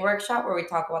building workshop where we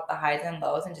talk about the highs and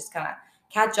lows and just kind of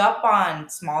catch up on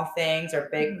small things or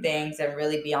big things and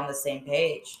really be on the same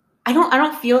page. I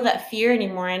don't feel that fear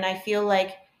anymore, and I feel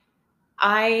like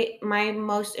my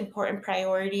most important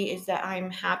priority is that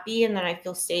I'm happy and that I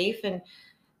feel safe, and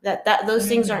that those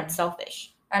things aren't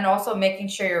selfish. And also making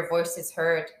sure your voice is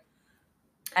heard.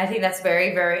 I think that's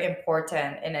very, very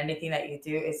important in anything that you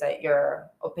do, is that your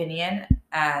opinion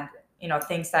and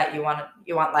things that you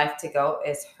want life to go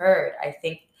is heard. I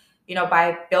think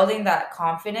by building that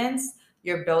confidence,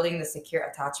 you're building the secure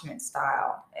attachment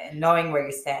style and knowing where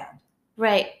you stand.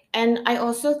 Right. And I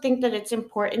also think that it's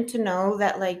important to know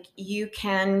that like you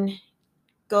can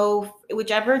go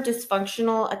whichever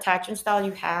dysfunctional attachment style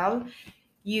you have,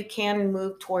 you can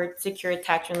move towards secure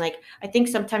attachment. Like I think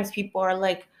sometimes people are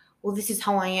like, well, this is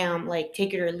how I am, like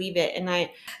take it or leave it. And No,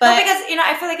 but because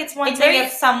I feel like it's one it's thing very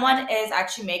if someone is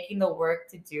actually making the work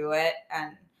to do it,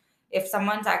 and if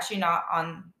someone's actually not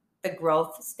on the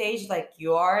growth stage like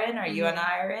you are in, or you and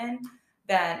I are in,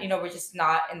 then we're just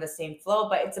not in the same flow.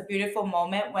 But it's a beautiful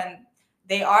moment when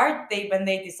when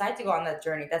they decide to go on that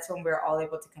journey. That's when we're all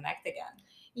able to connect again.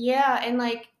 Yeah, and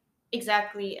like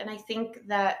exactly. And I think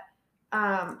that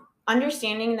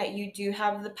understanding that you do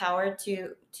have the power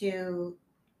to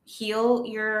heal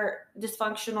your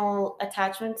dysfunctional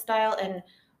attachment style and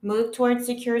move towards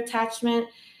secure attachment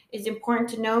is important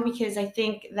to know, because I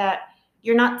think that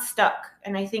you're not stuck,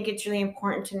 and I think it's really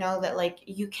important to know that like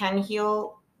you can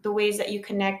heal the ways that you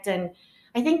connect. And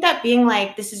I think that being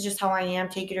like, this is just how I am,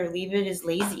 take it or leave it, is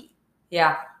lazy.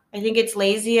 Yeah. I think it's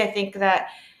lazy. I think that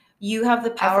you have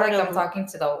the I power feel like I'm talking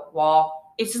to the wall.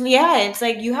 It's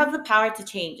like you have the power to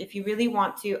change if you really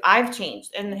want to. I've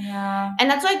changed, and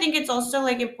that's why I think it's also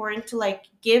like important to like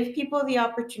give people the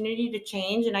opportunity to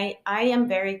change. And I am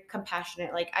very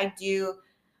compassionate. Like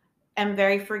am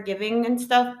very forgiving and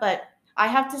stuff, but I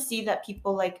have to see that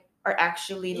people like are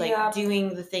actually like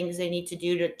doing the things they need to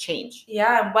do to change.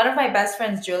 Yeah, and one of my best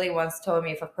friends, Julie, once told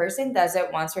me if a person does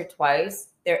it once or twice,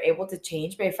 they're able to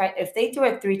change. But if they do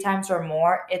it 3 times or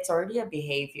more, it's already a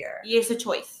behavior. Yeah, it's a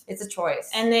choice. It's a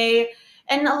choice. And a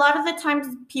lot of the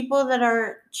times people that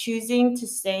are choosing to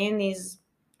stay in these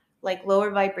like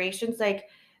lower vibrations, like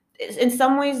in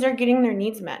some ways they're getting their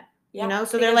needs met.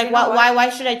 So they're like, why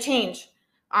should I change?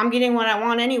 I'm getting what I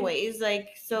want anyways. Like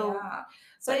so. Yeah.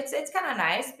 So it's kind of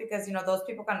nice because those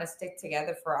people kind of stick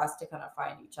together for us to kind of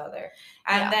find each other,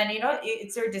 and then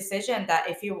it's your decision that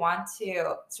if you want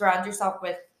to surround yourself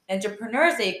with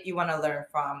entrepreneurs that you want to learn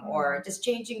from, or just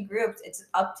changing groups, it's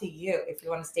up to you if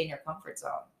you want to stay in your comfort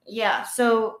zone. Yeah.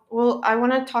 So, I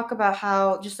want to talk about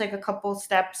how, just like a couple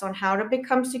steps on how to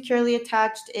become securely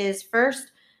attached, is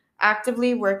first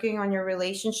actively working on your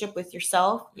relationship with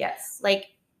yourself. Yes.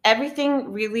 Like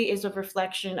everything really is a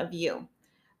reflection of you.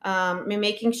 And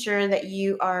making sure that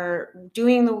you are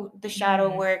doing the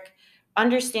shadow work,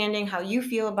 understanding how you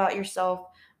feel about yourself,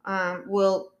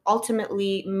 will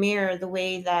ultimately mirror the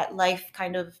way that life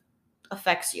kind of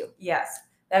affects you. Yes.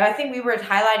 And I think we were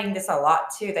highlighting this a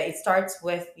lot too, that it starts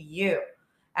with you.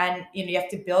 And you have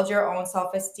to build your own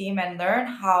self-esteem and learn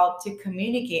how to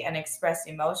communicate and express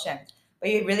emotions.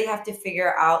 But you really have to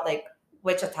figure out like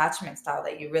which attachment style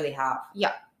that you really have.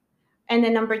 Yeah. And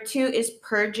then number 2 is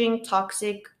purging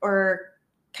toxic or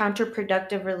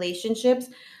counterproductive relationships.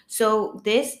 So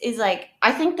this is like,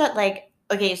 I think that like,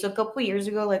 okay, so a couple years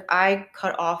ago, like I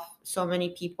cut off so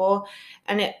many people,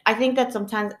 and I think that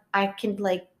sometimes I can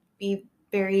like be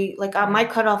very like my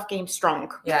cutoff game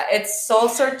strong. Yeah, it's soul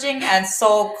searching and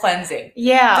soul cleansing.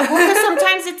 Yeah, well, because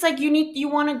sometimes it's like you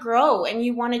want to grow and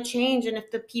you want to change, and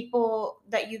if the people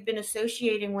that you've been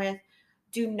associating with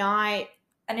do not,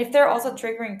 and if they're also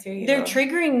triggering to you, they're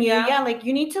triggering you, yeah, like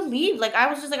you need to leave. Like I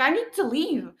was just like, I need to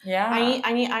leave. Yeah,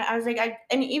 I was like,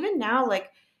 and even now, like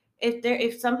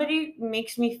if somebody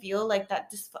makes me feel like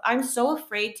that, I'm so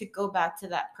afraid to go back to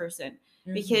that person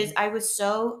because I was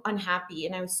so unhappy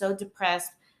and I was so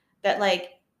depressed that like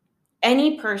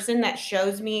any person that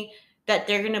shows me that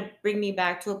they're gonna bring me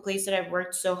back to a place that I've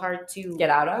worked so hard to get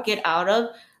out of,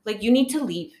 like you need to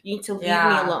leave. You need to leave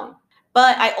me alone.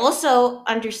 But I also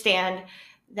understand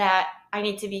that I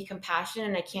need to be compassionate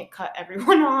and I can't cut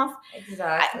everyone off.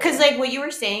 Exactly. Because like what you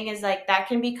were saying is like that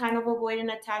can be kind of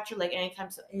avoidant attachment, like anytime.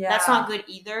 That's not good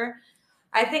either.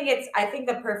 I think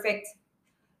the perfect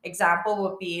example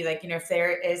would be like, if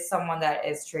there is someone that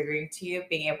is triggering to you,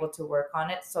 being able to work on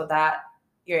it so that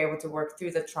you're able to work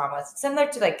through the trauma. It's similar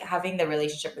to like having the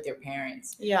relationship with your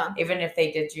parents. Yeah. Even if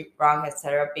they did you wrong,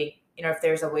 etc. Being, if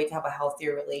there's a way to have a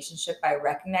healthier relationship by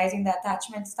recognizing the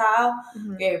attachment style,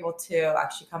 you're able to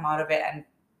actually come out of it and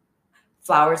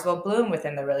flowers will bloom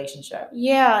within the relationship.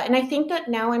 Yeah, and I think that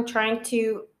now I'm trying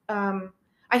to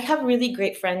I have really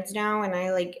great friends now, and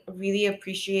I like really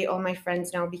appreciate all my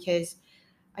friends now because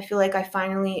I feel like I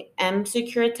finally am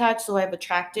secure attached. So I've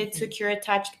attracted secure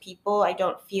attached people. I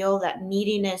don't feel that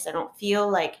neediness. I don't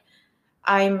feel like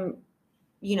I'm,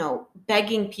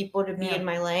 begging people to be in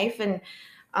my life. And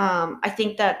I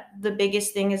think that the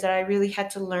biggest thing is that I really had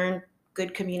to learn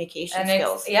good communication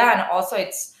skills. And also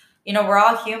it's, we're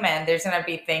all human. There's going to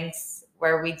be things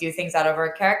where we do things out of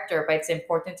our character, but it's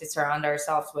important to surround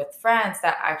ourselves with friends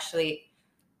that actually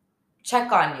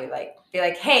check on you, like be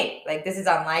like, hey, like this is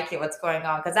unlike you, what's going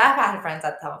on? Because I've had friends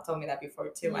that told me that before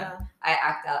too. When I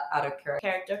act out of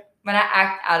character. When I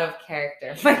act out of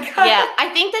character. My God. Yeah, I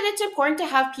think that it's important to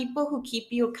have people who keep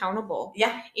you accountable.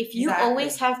 Yeah. If you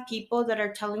always have people that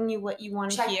are telling you what you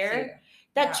want to hear,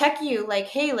 check you, like,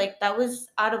 hey, like that was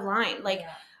out of line. Like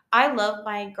I love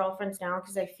my girlfriends now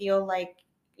because I feel like,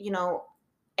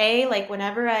 like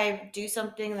whenever I do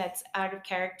something that's out of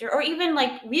character, or even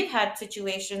like we've had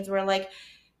situations where like,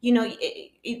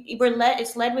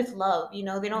 it's led with love.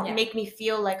 They don't make me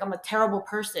feel like I'm a terrible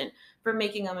person for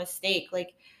making a mistake.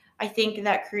 Like I think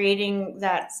that creating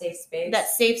that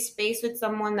safe space with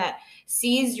someone that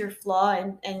sees your flaw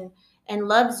and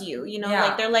loves you,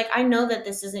 like they're like, I know that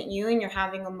this isn't you and you're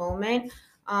having a moment.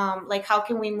 Like how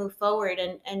can we move forward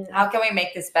and how can we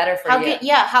make this better for you?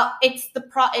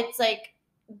 It's like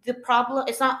the problem,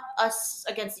 it's not us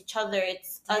against each other,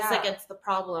 it's us against the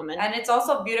problem. And it's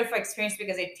also a beautiful experience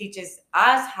because it teaches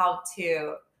us how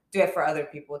to do it for other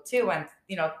people too, and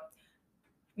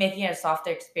making it a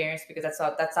softer experience because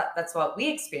that's what we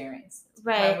experienced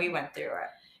when we went through it.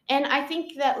 And I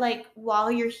think that like while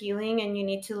you're healing and you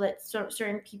need to let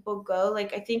certain people go,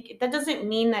 like I think that doesn't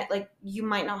mean that like you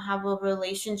might not have a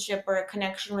relationship or a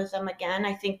connection with them again.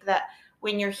 I think that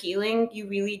when you're healing, you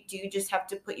really do just have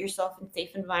to put yourself in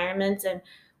safe environments and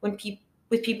with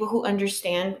people who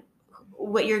understand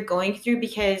what you're going through,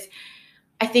 because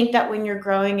I think that when you're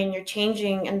growing and you're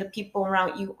changing and the people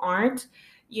around you aren't,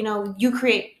 you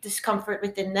create discomfort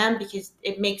within them because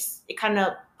it kind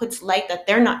of puts light that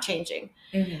they're not changing.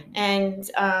 And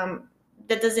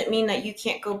that doesn't mean that you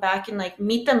can't go back and like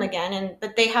meet them again,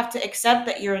 but they have to accept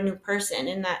that you're a new person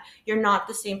and that you're not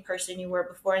the same person you were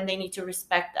before, and they need to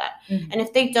respect that. And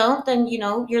if they don't, then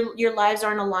your lives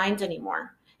aren't aligned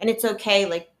anymore, and it's okay.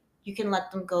 Like you can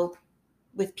let them go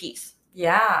with peace.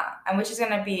 Yeah, and which is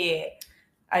gonna be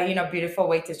a beautiful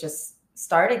way to just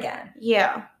start again.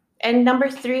 Yeah. And number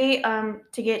 3,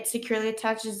 to get securely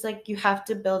attached is like you have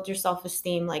to build your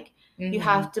self-esteem. Like you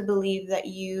have to believe that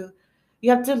you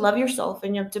have to love yourself,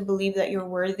 and you have to believe that you're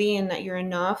worthy and that you're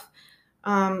enough.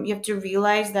 You have to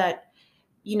realize that,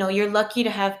 you're lucky to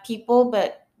have people,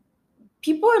 but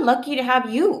people are lucky to have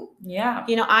you. Yeah.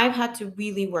 I've had to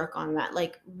really work on that,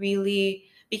 like really,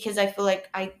 because I feel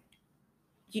like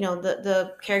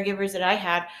the caregivers that I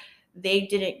had, they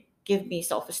didn't give me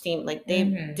self-esteem. Like they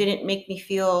didn't make me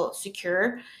feel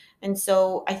secure. And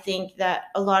so I think that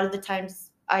a lot of the times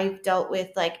I've dealt with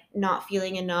like not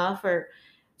feeling enough, or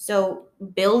so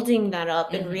building that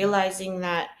up and realizing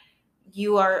that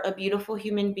you are a beautiful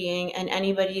human being and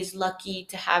anybody is lucky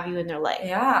to have you in their life.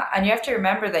 Yeah, and you have to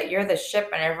remember that you're the ship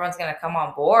and everyone's gonna come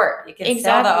on board. You can sail the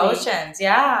Exactly. oceans.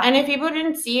 Yeah. And if people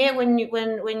didn't see it when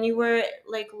you were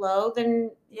like low,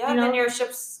 then Yeah, then your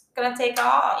ship's gonna take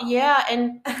off. yeah,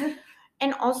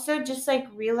 and also just like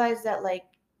realize that like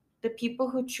the people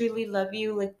who truly love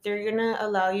you, like they're gonna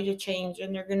allow you to change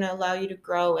and they're gonna allow you to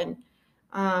grow, and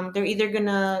they're either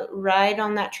gonna ride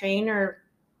on that train or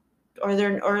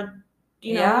they're or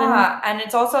you know Yeah, and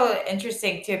it's also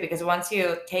interesting too because once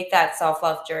you take that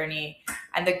self-love journey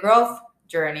and the growth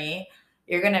journey,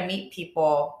 you're gonna meet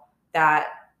people that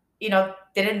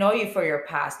didn't know you for your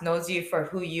past, knows you for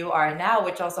who you are now,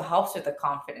 which also helps with the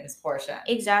confidence portion.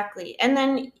 exactly. And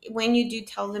then when you do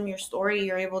tell them your story,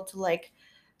 you're able to like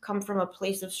come from a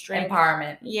place of strength,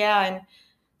 Empowerment. yeah, and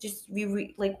just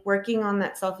like working on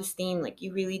that self-esteem. Like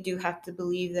you really do have to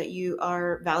believe that you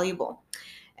are valuable.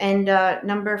 And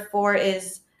number 4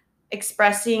 is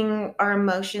expressing our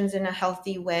emotions in a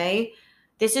healthy way.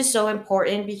 This is so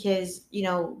important because,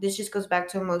 this just goes back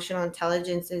to emotional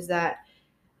intelligence, is that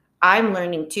I'm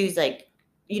learning too, is like,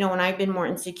 when I've been more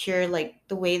insecure, like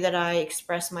the way that I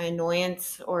express my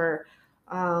annoyance or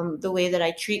the way that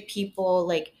I treat people,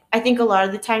 like I think a lot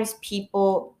of the times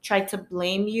people try to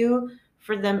blame you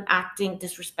for them acting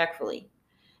disrespectfully.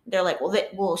 They're like,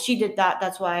 well, she did that.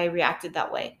 That's why I reacted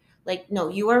that way. Like, no,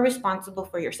 you are responsible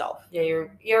for yourself. Yeah,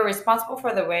 you're responsible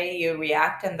for the way you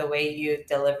react and the way you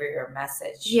deliver your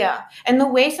message. Yeah. And the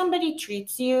way somebody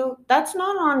treats you, that's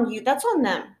not on you. That's on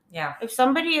them. Yeah. If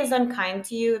somebody is unkind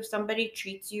to you, if somebody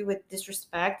treats you with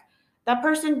disrespect, that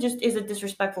person just is a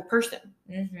disrespectful person.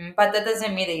 But that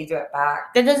doesn't mean that you do it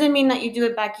back. That doesn't mean that you do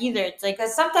it back either. It's like,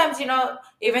 because sometimes,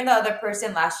 even the other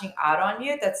person lashing out on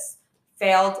you, that's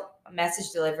failed message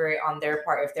delivery on their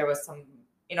part if there was some,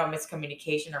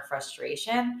 miscommunication or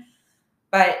frustration.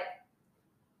 But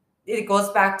it goes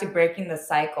back to breaking the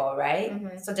cycle,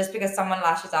 right? So just because someone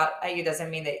lashes out at you doesn't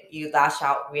mean that you lash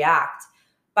out, react.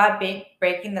 But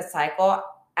breaking the cycle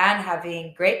and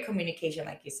having great communication,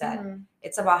 like you said,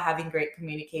 it's about having great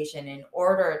communication in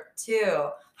order to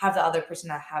have the other person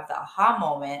have the aha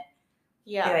moment.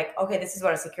 Yeah. Be like, okay, this is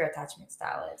what a secure attachment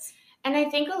style is. And I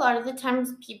think a lot of the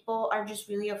times people are just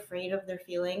really afraid of their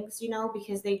feelings,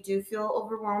 because they do feel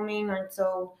overwhelming. And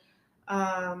so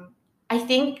I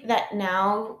think that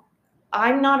now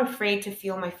I'm not afraid to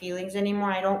feel my feelings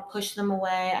anymore. I don't push them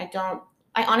away.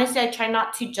 I honestly try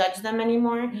not to judge them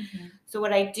anymore. So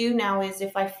what I do now is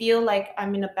if I feel like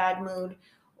I'm in a bad mood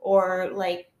or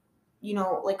like,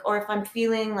 or if I'm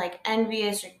feeling like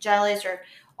envious or jealous or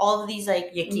all of these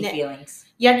like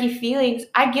yucky feelings,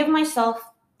 I give myself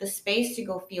the space to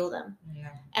go feel them. Yeah.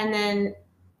 And then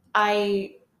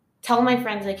I tell my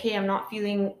friends like, hey, I'm not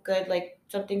feeling good. Like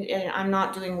something, I'm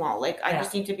not doing well. Like I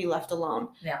just need to be left alone.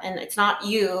 Yeah. And it's not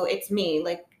you, it's me.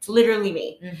 Like it's literally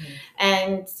me.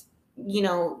 And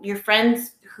your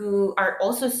friends who are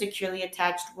also securely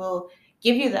attached will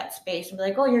give you that space and be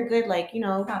like, oh, you're good. Like,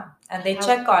 yeah. And they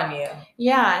check on you.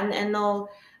 Yeah. And they'll,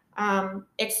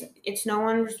 it's no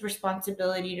one's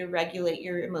responsibility to regulate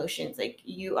your emotions. Like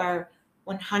you are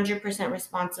 100%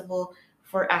 responsible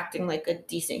for acting like a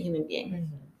decent human being.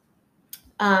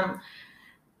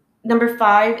 Number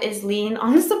 5 is lean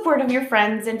on the support of your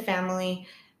friends and family.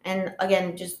 And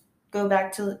again, just go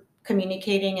back to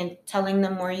communicating and telling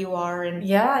them where you are. And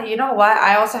yeah, you know what?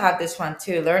 I also have this one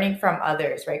too, learning from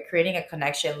others, right? Creating a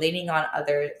connection, leaning on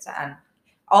others, and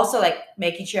also like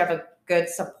making sure you have a good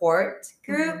support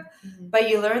group. But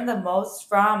you learn the most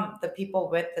from the people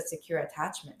with the secure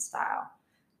attachment style.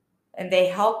 And they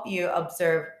help you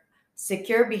observe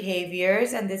secure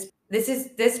behaviors, and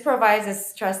this provides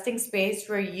a trusting space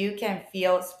where you can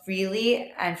feel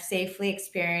freely and safely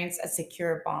experience a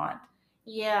secure bond.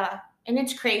 Yeah. And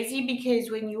it's crazy because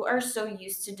when you are so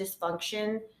used to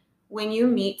dysfunction, when you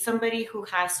meet somebody who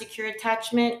has secure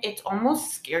attachment, it's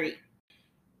almost scary.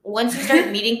 Once you start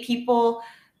meeting people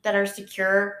that are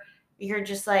secure, you're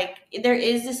just like, there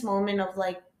is this moment of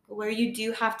like where you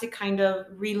do have to kind of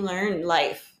relearn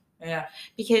life. Yeah.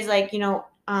 Because like, when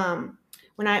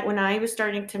I was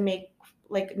starting to make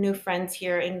like new friends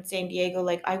here in San Diego,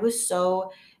 like I was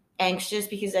so anxious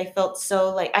because I felt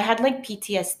so like I had like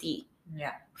PTSD.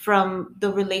 Yeah. From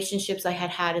the relationships I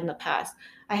had in the past.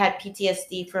 I had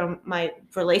PTSD from my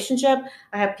relationship.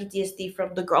 I had PTSD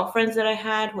from the girlfriends that I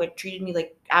had who had treated me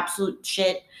like absolute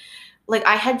shit. Like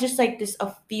I had just like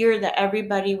a fear that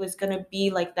everybody was gonna be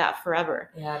like that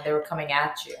forever. Yeah, they were coming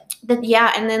at you.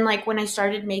 Yeah, and then like when I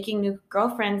started making new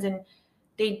girlfriends and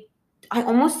I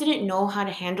almost didn't know how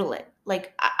to handle it.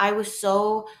 Like I was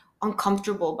so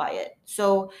uncomfortable by it.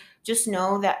 So just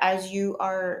know that as you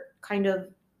are kind of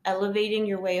elevating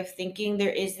your way of thinking,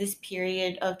 there is this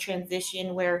period of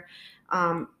transition where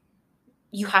um,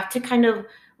 you have to kind of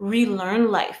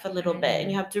relearn life a little bit,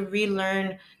 and you have to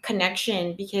relearn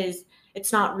connection because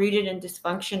it's not rooted in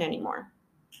dysfunction anymore.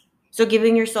 So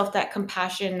giving yourself that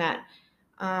compassion that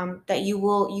that you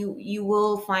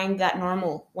will find that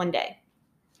normal one day.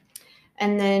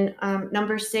 And then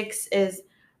number 6 is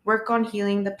work on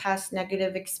healing the past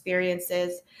negative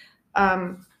experiences.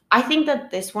 I think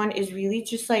that this one is really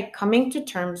just like coming to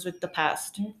terms with the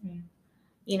past,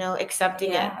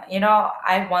 accepting it.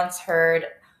 I once heard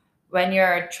when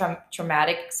your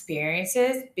traumatic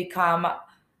experiences become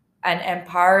an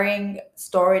empowering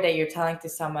story that you're telling to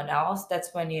someone else,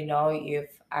 that's when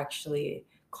you've actually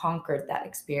conquered that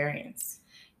experience.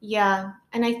 Yeah.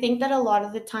 And I think that a lot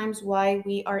of the times why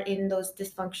we are in those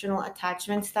dysfunctional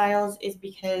attachment styles is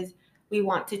because we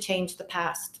want to change the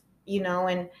past,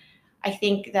 and I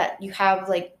think that you have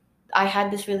like, I had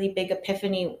this really big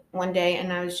epiphany one day,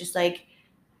 and I was just like,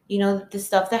 the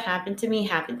stuff that happened to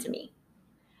me.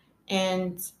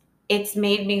 And it's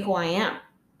made me who I am.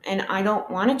 And I don't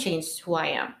want to change who I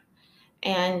am.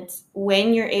 And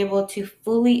when you're able to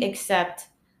fully accept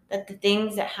that the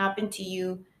things that happened to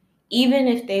you, even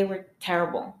if they were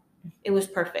terrible, it was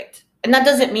perfect. And that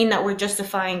doesn't mean that we're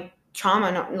justifying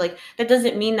trauma. Like, that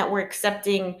doesn't mean that we're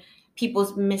accepting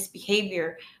people's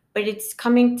misbehavior, but it's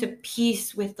coming to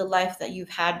peace with the life that you've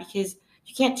had, because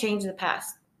you can't change the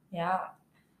past. Yeah.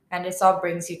 And this all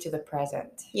brings you to the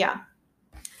present. Yeah.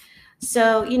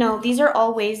 So, these are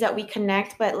all ways that we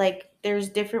connect, but like there's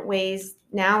different ways.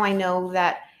 Now I know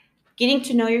that getting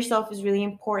to know yourself is really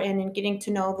important, and getting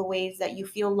to know the ways that you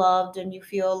feel loved and you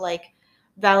feel like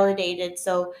validated.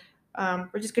 So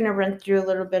we're just going to run through a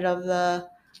little bit of the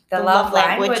love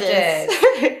languages.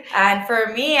 And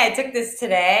for me, I took this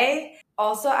today.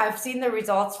 Also, I've seen the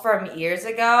results from years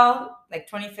ago, like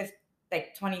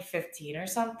 2015 or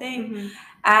something. Mm-hmm.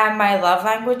 And my love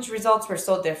language results were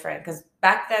so different because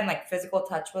back then, like, physical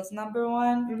touch was number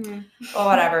one. Mm-hmm. Or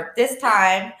whatever. This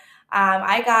time,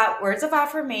 I got words of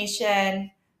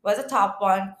affirmation was a top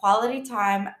one, quality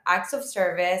time, acts of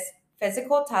service,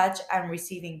 physical touch, and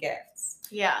receiving gifts.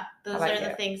 Yeah, those are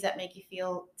the things that make you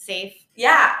feel safe.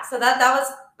 Yeah, so that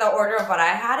was the order of what I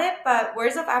had it. But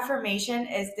words of affirmation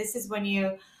is when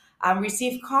you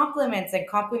receive compliments, and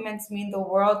compliments mean the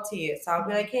world to you. So I'll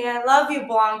be like, hey, I love you,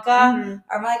 Blanca. Mm-hmm.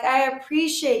 Or I'm like, I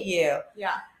appreciate you.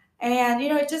 Yeah. And,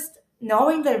 just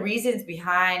knowing the reasons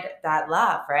behind that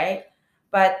love, right?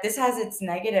 But this has its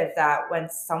negative, that when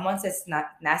someone says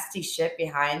nasty shit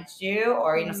behind you,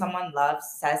 or, someone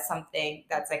says something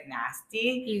that's like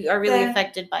nasty, you are really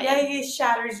affected by it. Yeah, it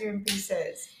shatters you in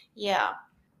pieces. Yeah.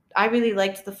 I really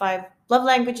liked the 5 love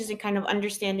languages and kind of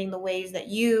understanding the ways that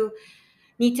you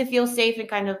need to feel safe and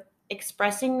kind of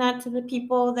expressing that to the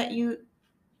people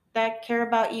that care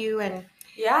about you. And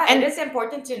it is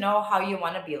important to know how you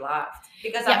want to be loved,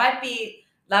 because I might be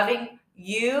loving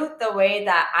you the way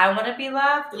that I want to be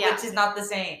loved, which is not the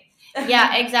same.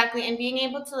 Yeah, exactly. And being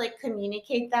able to like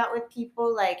communicate that with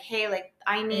people, like, hey, like,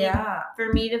 I need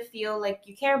for me to feel like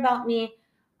you care about me,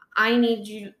 I need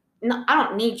you. No, I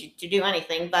don't need you to do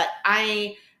anything, but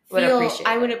I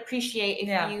would appreciate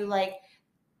if you like,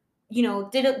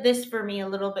 did this for me a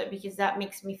little bit, because that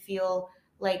makes me feel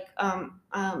like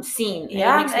seen.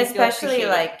 Yeah, especially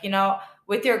like,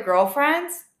 with your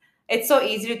girlfriends, it's so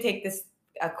easy to take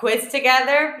a quiz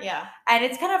together. Yeah. And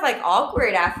it's kind of like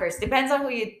awkward at first. Depends on who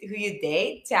you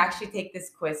date to actually take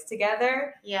this quiz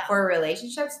together. Yeah. For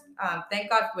relationships. Thank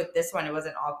God with this one it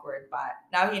wasn't awkward, but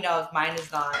now he knows mine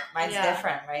is not. Mine's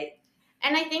different, right?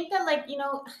 And I think that, like,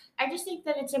 I just think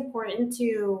that it's important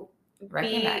to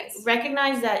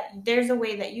recognize that there's a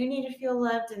way that you need to feel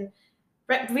loved, and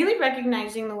really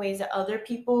recognizing the ways that other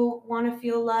people want to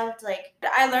feel loved. Like,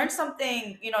 I learned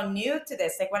something, new to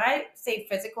this. Like, when I say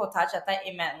physical touch, I thought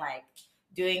it meant like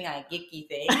doing like icky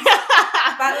things.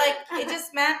 But like, it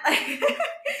just meant like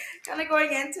kind of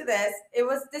going into this. It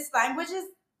was this language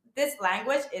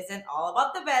isn't all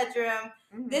about the bedroom.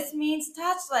 Mm-hmm. This means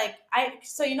touch. Like,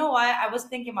 so you know what? I was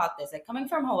thinking about this. Like, coming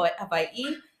from Hawaii,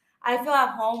 I feel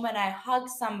at home when I hug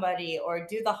somebody or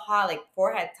do the like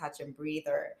forehead touch and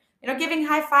breather. Giving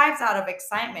high fives out of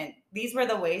excitement. These were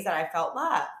the ways that I felt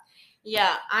love.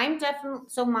 Yeah, I'm definitely.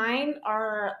 So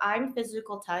I'm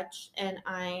physical touch, and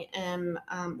I am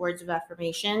words of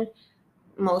affirmation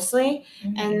mostly.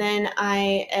 Mm-hmm. And then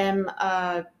I am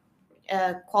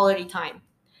quality time.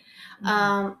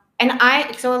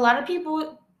 Mm-hmm. So a lot of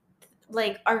people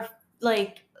like are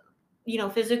like,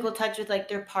 physical touch with like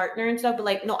their partner and stuff, but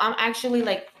like, no, I'm actually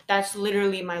like, that's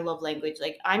literally my love language.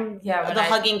 Like, I'm the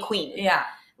hugging queen. Yeah.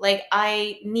 Like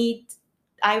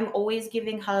I'm always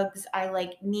giving hugs. I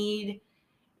like need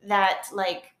that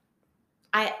like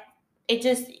I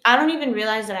I don't even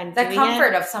realize that I'm The doing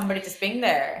comfort it. of somebody just being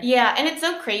there. Yeah, and it's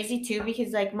so crazy too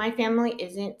because like my family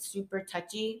isn't super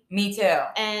touchy, Me too.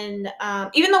 and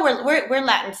even though we're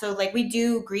Latin, so like we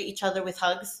do greet each other with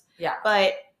hugs. Yeah.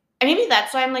 But and maybe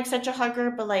that's why I'm like such a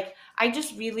hugger. But like I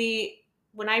just really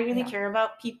when I really Yeah. care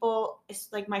about people, it's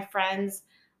like my friends.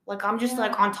 Like I'm just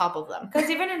like Yeah. on top of them. Because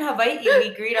even in Hawaii,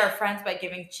 we greet our friends by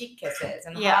giving cheek kisses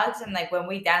and Yeah. hugs. And like when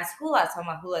we dance hula, so I'm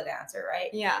a hula dancer, right?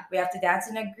 Yeah. We have to dance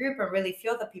in a group and really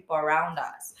feel the people around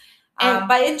us. And-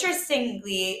 but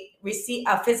interestingly,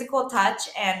 physical touch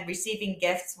and receiving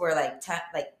gifts were like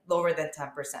lower than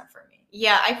 10% for me.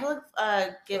 Yeah, I feel like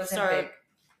It gifts wasn't are. big.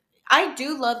 I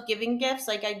do love giving gifts.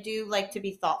 Like I do like to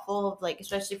be thoughtful of like,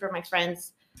 especially for my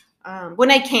friends, when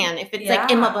I can, if it's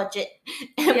like in my Yeah. budget.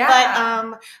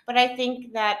 Yeah. But I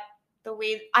think that the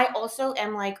way I also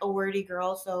am like a wordy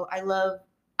girl, so I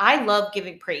love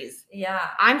giving praise. Yeah.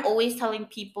 I'm always telling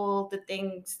people the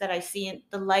things that I see in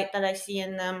the light that I see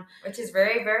in them, Which is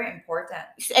very, very important.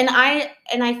 and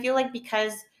I feel like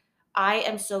because I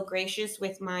am so gracious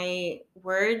with my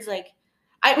words, like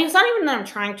I mean, it's not even that I'm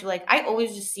trying to like. I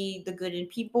always just see the good in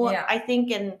people. Yeah. I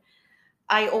think, and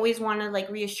I always want to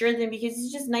like reassure them because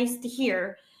it's just nice to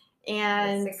hear.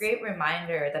 And it's a great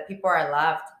reminder that people are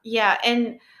loved. Yeah,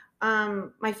 and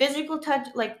my physical touch,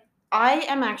 like I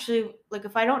am actually like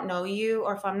if I don't know you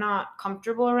or if I'm not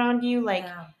comfortable around you, like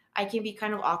I can be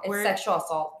kind of awkward. It's sexual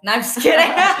assault. No, I'm just kidding.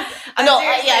 No,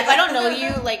 yeah, if I don't know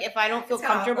you, like if I don't feel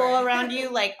comfortable awkward. around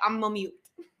you, like I'm a mute.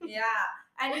 Yeah.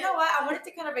 And you know what? I wanted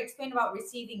to kind of explain about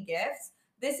receiving gifts.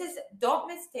 Don't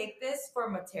mistake this for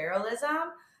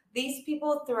materialism. These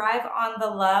people thrive on the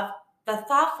love, the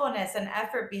thoughtfulness and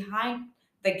effort behind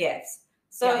the gifts.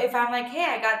 So if I'm like, hey,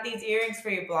 I got these earrings for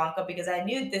you, Blanca, because I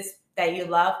knew that you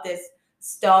love this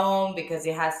stone because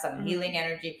it has some healing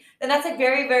energy, then that's like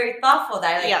very, very thoughtful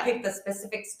that I picked the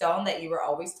specific stone that you were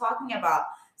always talking about.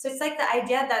 So it's like the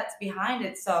idea that's behind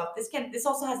it. So this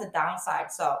also has a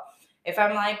downside. So if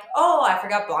I'm like, oh, I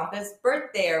forgot Blanca's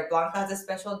birthday or Blanca has a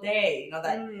special day,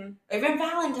 that or even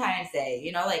Valentine's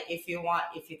Day, like if you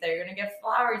thought you're gonna get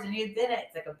flowers and you didn't,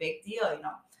 it's like a big deal,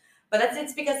 But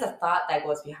it's because the thought that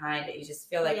goes behind it. You just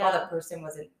feel like, oh, the person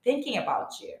wasn't thinking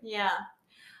about you. Yeah.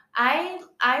 I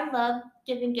love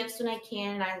giving gifts when I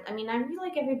can. I mean, I feel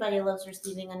like everybody loves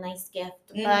receiving a nice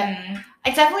gift, but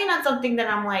it's definitely not something that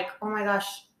I'm like, oh my gosh.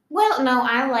 Well, no,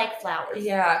 I like flowers.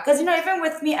 Yeah, because even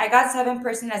with me, I got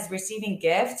 7% as receiving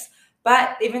gifts,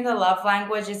 but even the love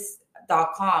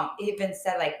languages.com even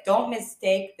said like, don't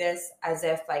mistake this as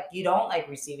if like you don't like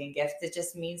receiving gifts. It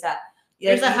just means that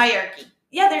there's a hierarchy.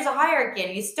 Yeah, there's a hierarchy,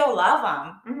 and you still love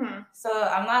them. So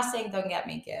I'm not saying don't get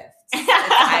me gifts.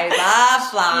 I love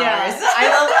flowers. Yeah,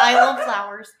 I love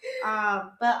flowers.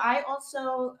 But I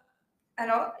also,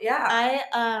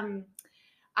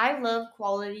 I love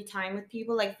quality time with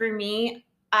people. Like for me,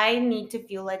 I need to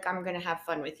feel like I'm gonna have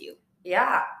fun with you.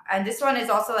 Yeah, and this one is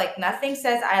also like nothing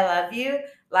says I love you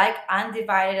like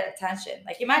undivided attention.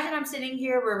 Like imagine I'm sitting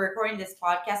here, we're recording this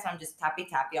podcast, and I'm just tappy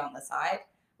on the side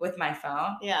with my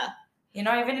phone. Yeah.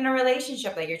 Even in a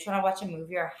relationship, like you're trying to watch a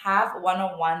movie or have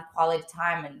one-on-one quality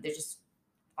time, and they're just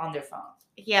on their phone.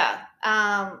 Yeah.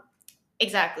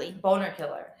 Exactly. Boner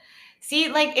killer. See,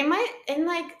 like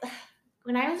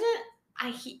when I was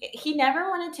he never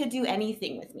wanted to do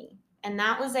anything with me, and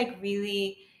that was like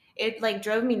really it like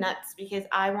drove me nuts because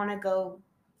I want to go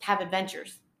have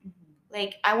adventures.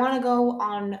 Like I want to go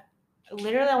on.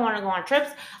 Literally, I want to go on trips.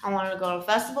 I want to go to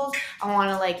festivals. I want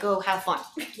to like go have fun.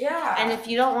 Yeah. And if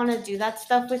you don't want to do that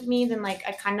stuff with me, then like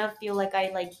I kind of feel like I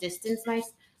like distance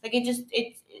myself. Like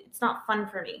it's not fun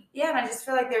for me. Yeah, and I just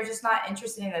feel like they're just not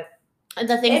interested in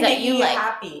the things that you like.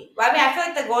 Happy. Well, I mean, I feel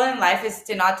like the goal in life is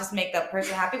to not just make the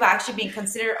person happy, but actually being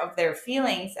considerate of their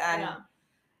feelings and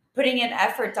putting in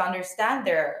effort to understand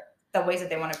the ways that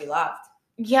they want to be loved.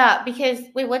 Yeah, because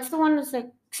wait, what's the one that's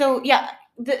like? So yeah.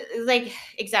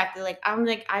 Exactly. Like I'm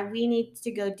like we need to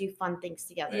go do fun things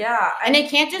together. Yeah, and it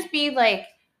can't just be like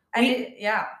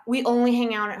we only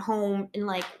hang out at home and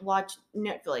like watch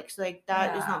Netflix. Like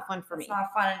that is not fun for me. It's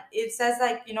not fun. It says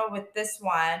like with this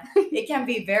one, it can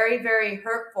be very, very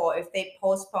hurtful if they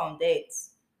postpone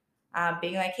dates.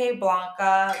 Being like, hey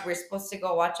Blanca, we're supposed to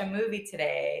go watch a movie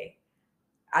today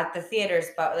at the theaters,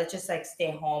 but let's just like stay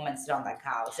home and sit on the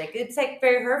couch. Like it's like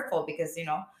very hurtful because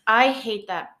I hate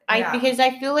that. Because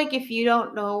I feel like if you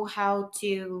don't know how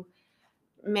to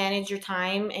manage your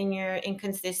time and you're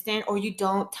inconsistent, or you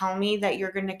don't tell me that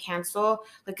you're gonna cancel,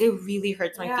 like it really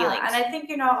hurts my feelings. And I think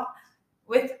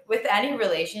with any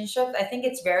relationship, I think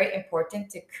it's very important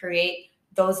to create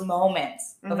those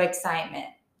moments of Mhm. excitement.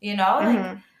 You know, like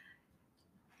Mhm.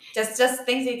 just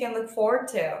things you can look forward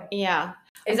to. Yeah.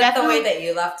 Is And that the way definitely that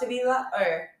you love to be loved,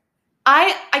 or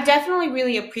I definitely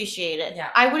really appreciate it. yeah,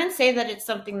 I wouldn't say that it's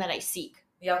something that I seek.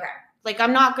 yeah, okay, Like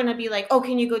I'm not gonna be like, oh,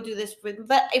 can you go do this with?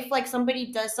 But if like somebody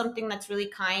does something that's really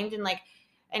kind and like,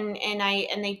 and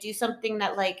they do something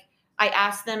that like I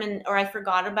asked them and or I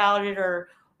forgot about it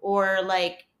or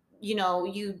like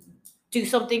you do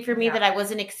something for me yeah. that I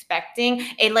wasn't expecting,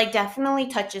 it like definitely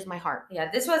touches my heart. Yeah,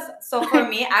 this was so for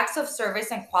me, acts of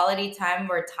service and quality time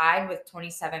were tied with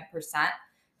 27%.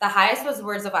 The highest was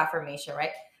words of affirmation,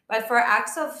 right? But for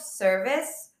acts of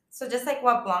service, so just like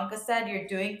what Blanca said, you're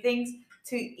doing things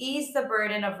to ease the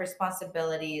burden of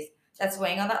responsibilities that's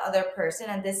weighing on the other person.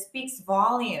 And this speaks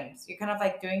volumes. You're kind of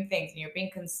like doing things and you're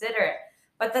being considerate.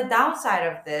 But the downside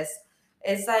of this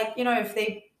is like, if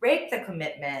they break the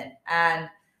commitment and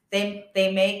they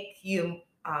make you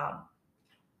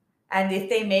and if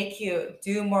they make you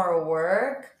do more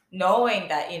work, knowing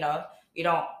that you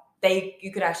don't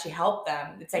you could actually help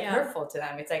them, it's like Yeah. hurtful to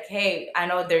them. It's like, hey, I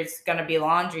know there's gonna be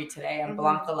laundry today, and Mhm.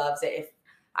 Blanca loves it. If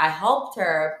I helped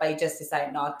her, but you just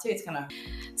decide not to, it's gonna.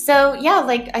 So yeah,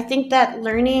 like I think that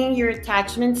learning your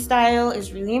attachment style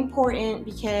is really important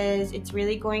because it's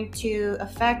really going to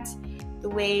affect the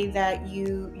way that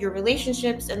your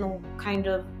relationships and the kind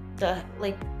of the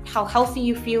like how healthy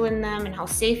you feel in them and how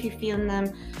safe you feel in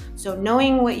them. So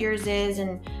knowing what yours is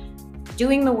and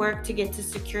doing the work to get to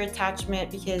secure attachment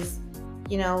because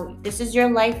this is your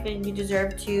life and you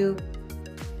deserve to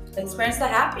Experience the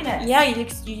happiness. yeah,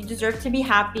 you deserve to be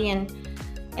happy and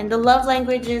the love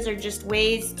languages are just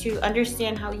ways to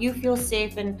understand how you feel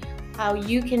safe and how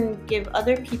you can give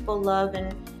other people love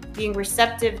and being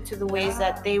receptive to the ways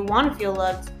that they want to feel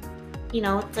loved.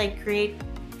 It's like create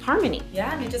harmony.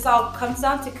 Yeah, and it just all comes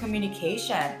down to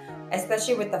communication,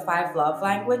 especially with the 5 love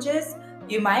languages.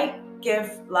 You might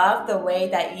give love the way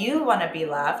that you want to be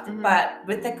loved, Mhm. but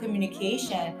with the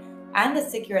communication and the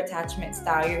secure attachment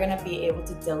style, you're going to be able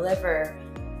to deliver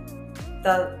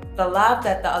the love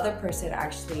that the other person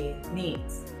actually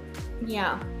needs.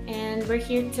 Yeah, and we're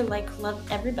here to like love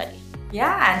everybody.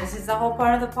 Yeah, and this is the whole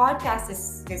point of the podcast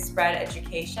is to spread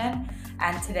education.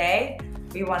 And today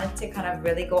we wanted to kind of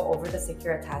really go over the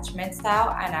secure attachment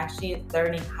style and actually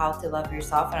learning how to love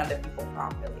yourself and other people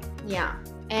properly. Yeah,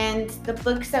 and the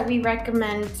books that we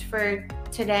recommend for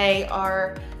today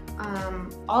are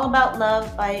All About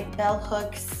Love by Bell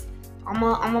Hooks.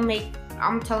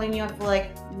 I'm telling you, I feel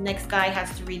like next guy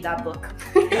has to read that book.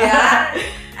 Yeah,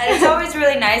 and it's always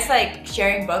really nice like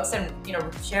sharing books and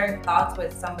sharing thoughts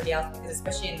with somebody else, because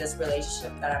especially in this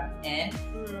relationship that I'm in,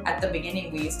 at the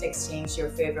beginning we used to exchange your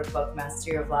favorite book,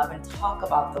 Mastery of Love, and talk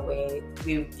about the way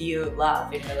we view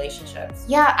love in relationships.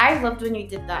 Yeah, I loved when you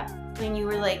did that. When you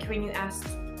asked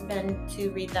Ben to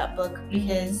read that book,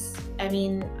 because I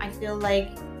mean, I feel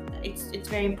like it's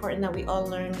very important that we all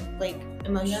learn like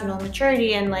emotional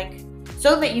maturity and like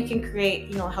so that you can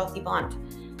create a healthy bond.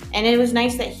 And it was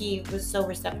nice that he was so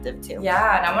receptive too.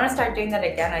 Yeah, and I want to start doing that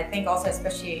again. I think also,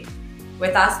 especially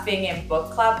with us being in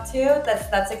book club too,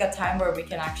 that's like a time where we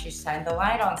can actually shine the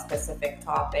light on specific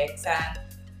topics,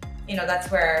 and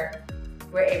that's where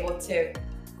we're able to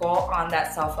go on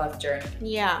that self-love journey.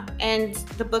 Yeah, and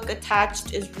the book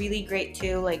Attached is really great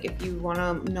too. Like if you want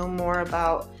to know more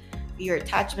about your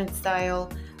attachment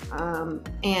style,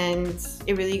 and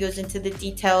it really goes into the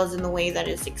details and the way that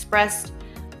it's expressed.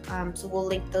 So we'll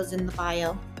link those in the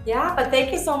bio. Yeah, but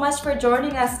thank you so much for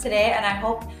joining us today, and I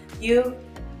hope you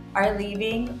are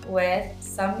leaving with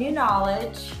some new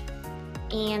knowledge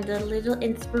and a little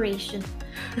inspiration.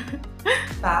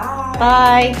 Bye.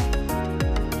 Bye.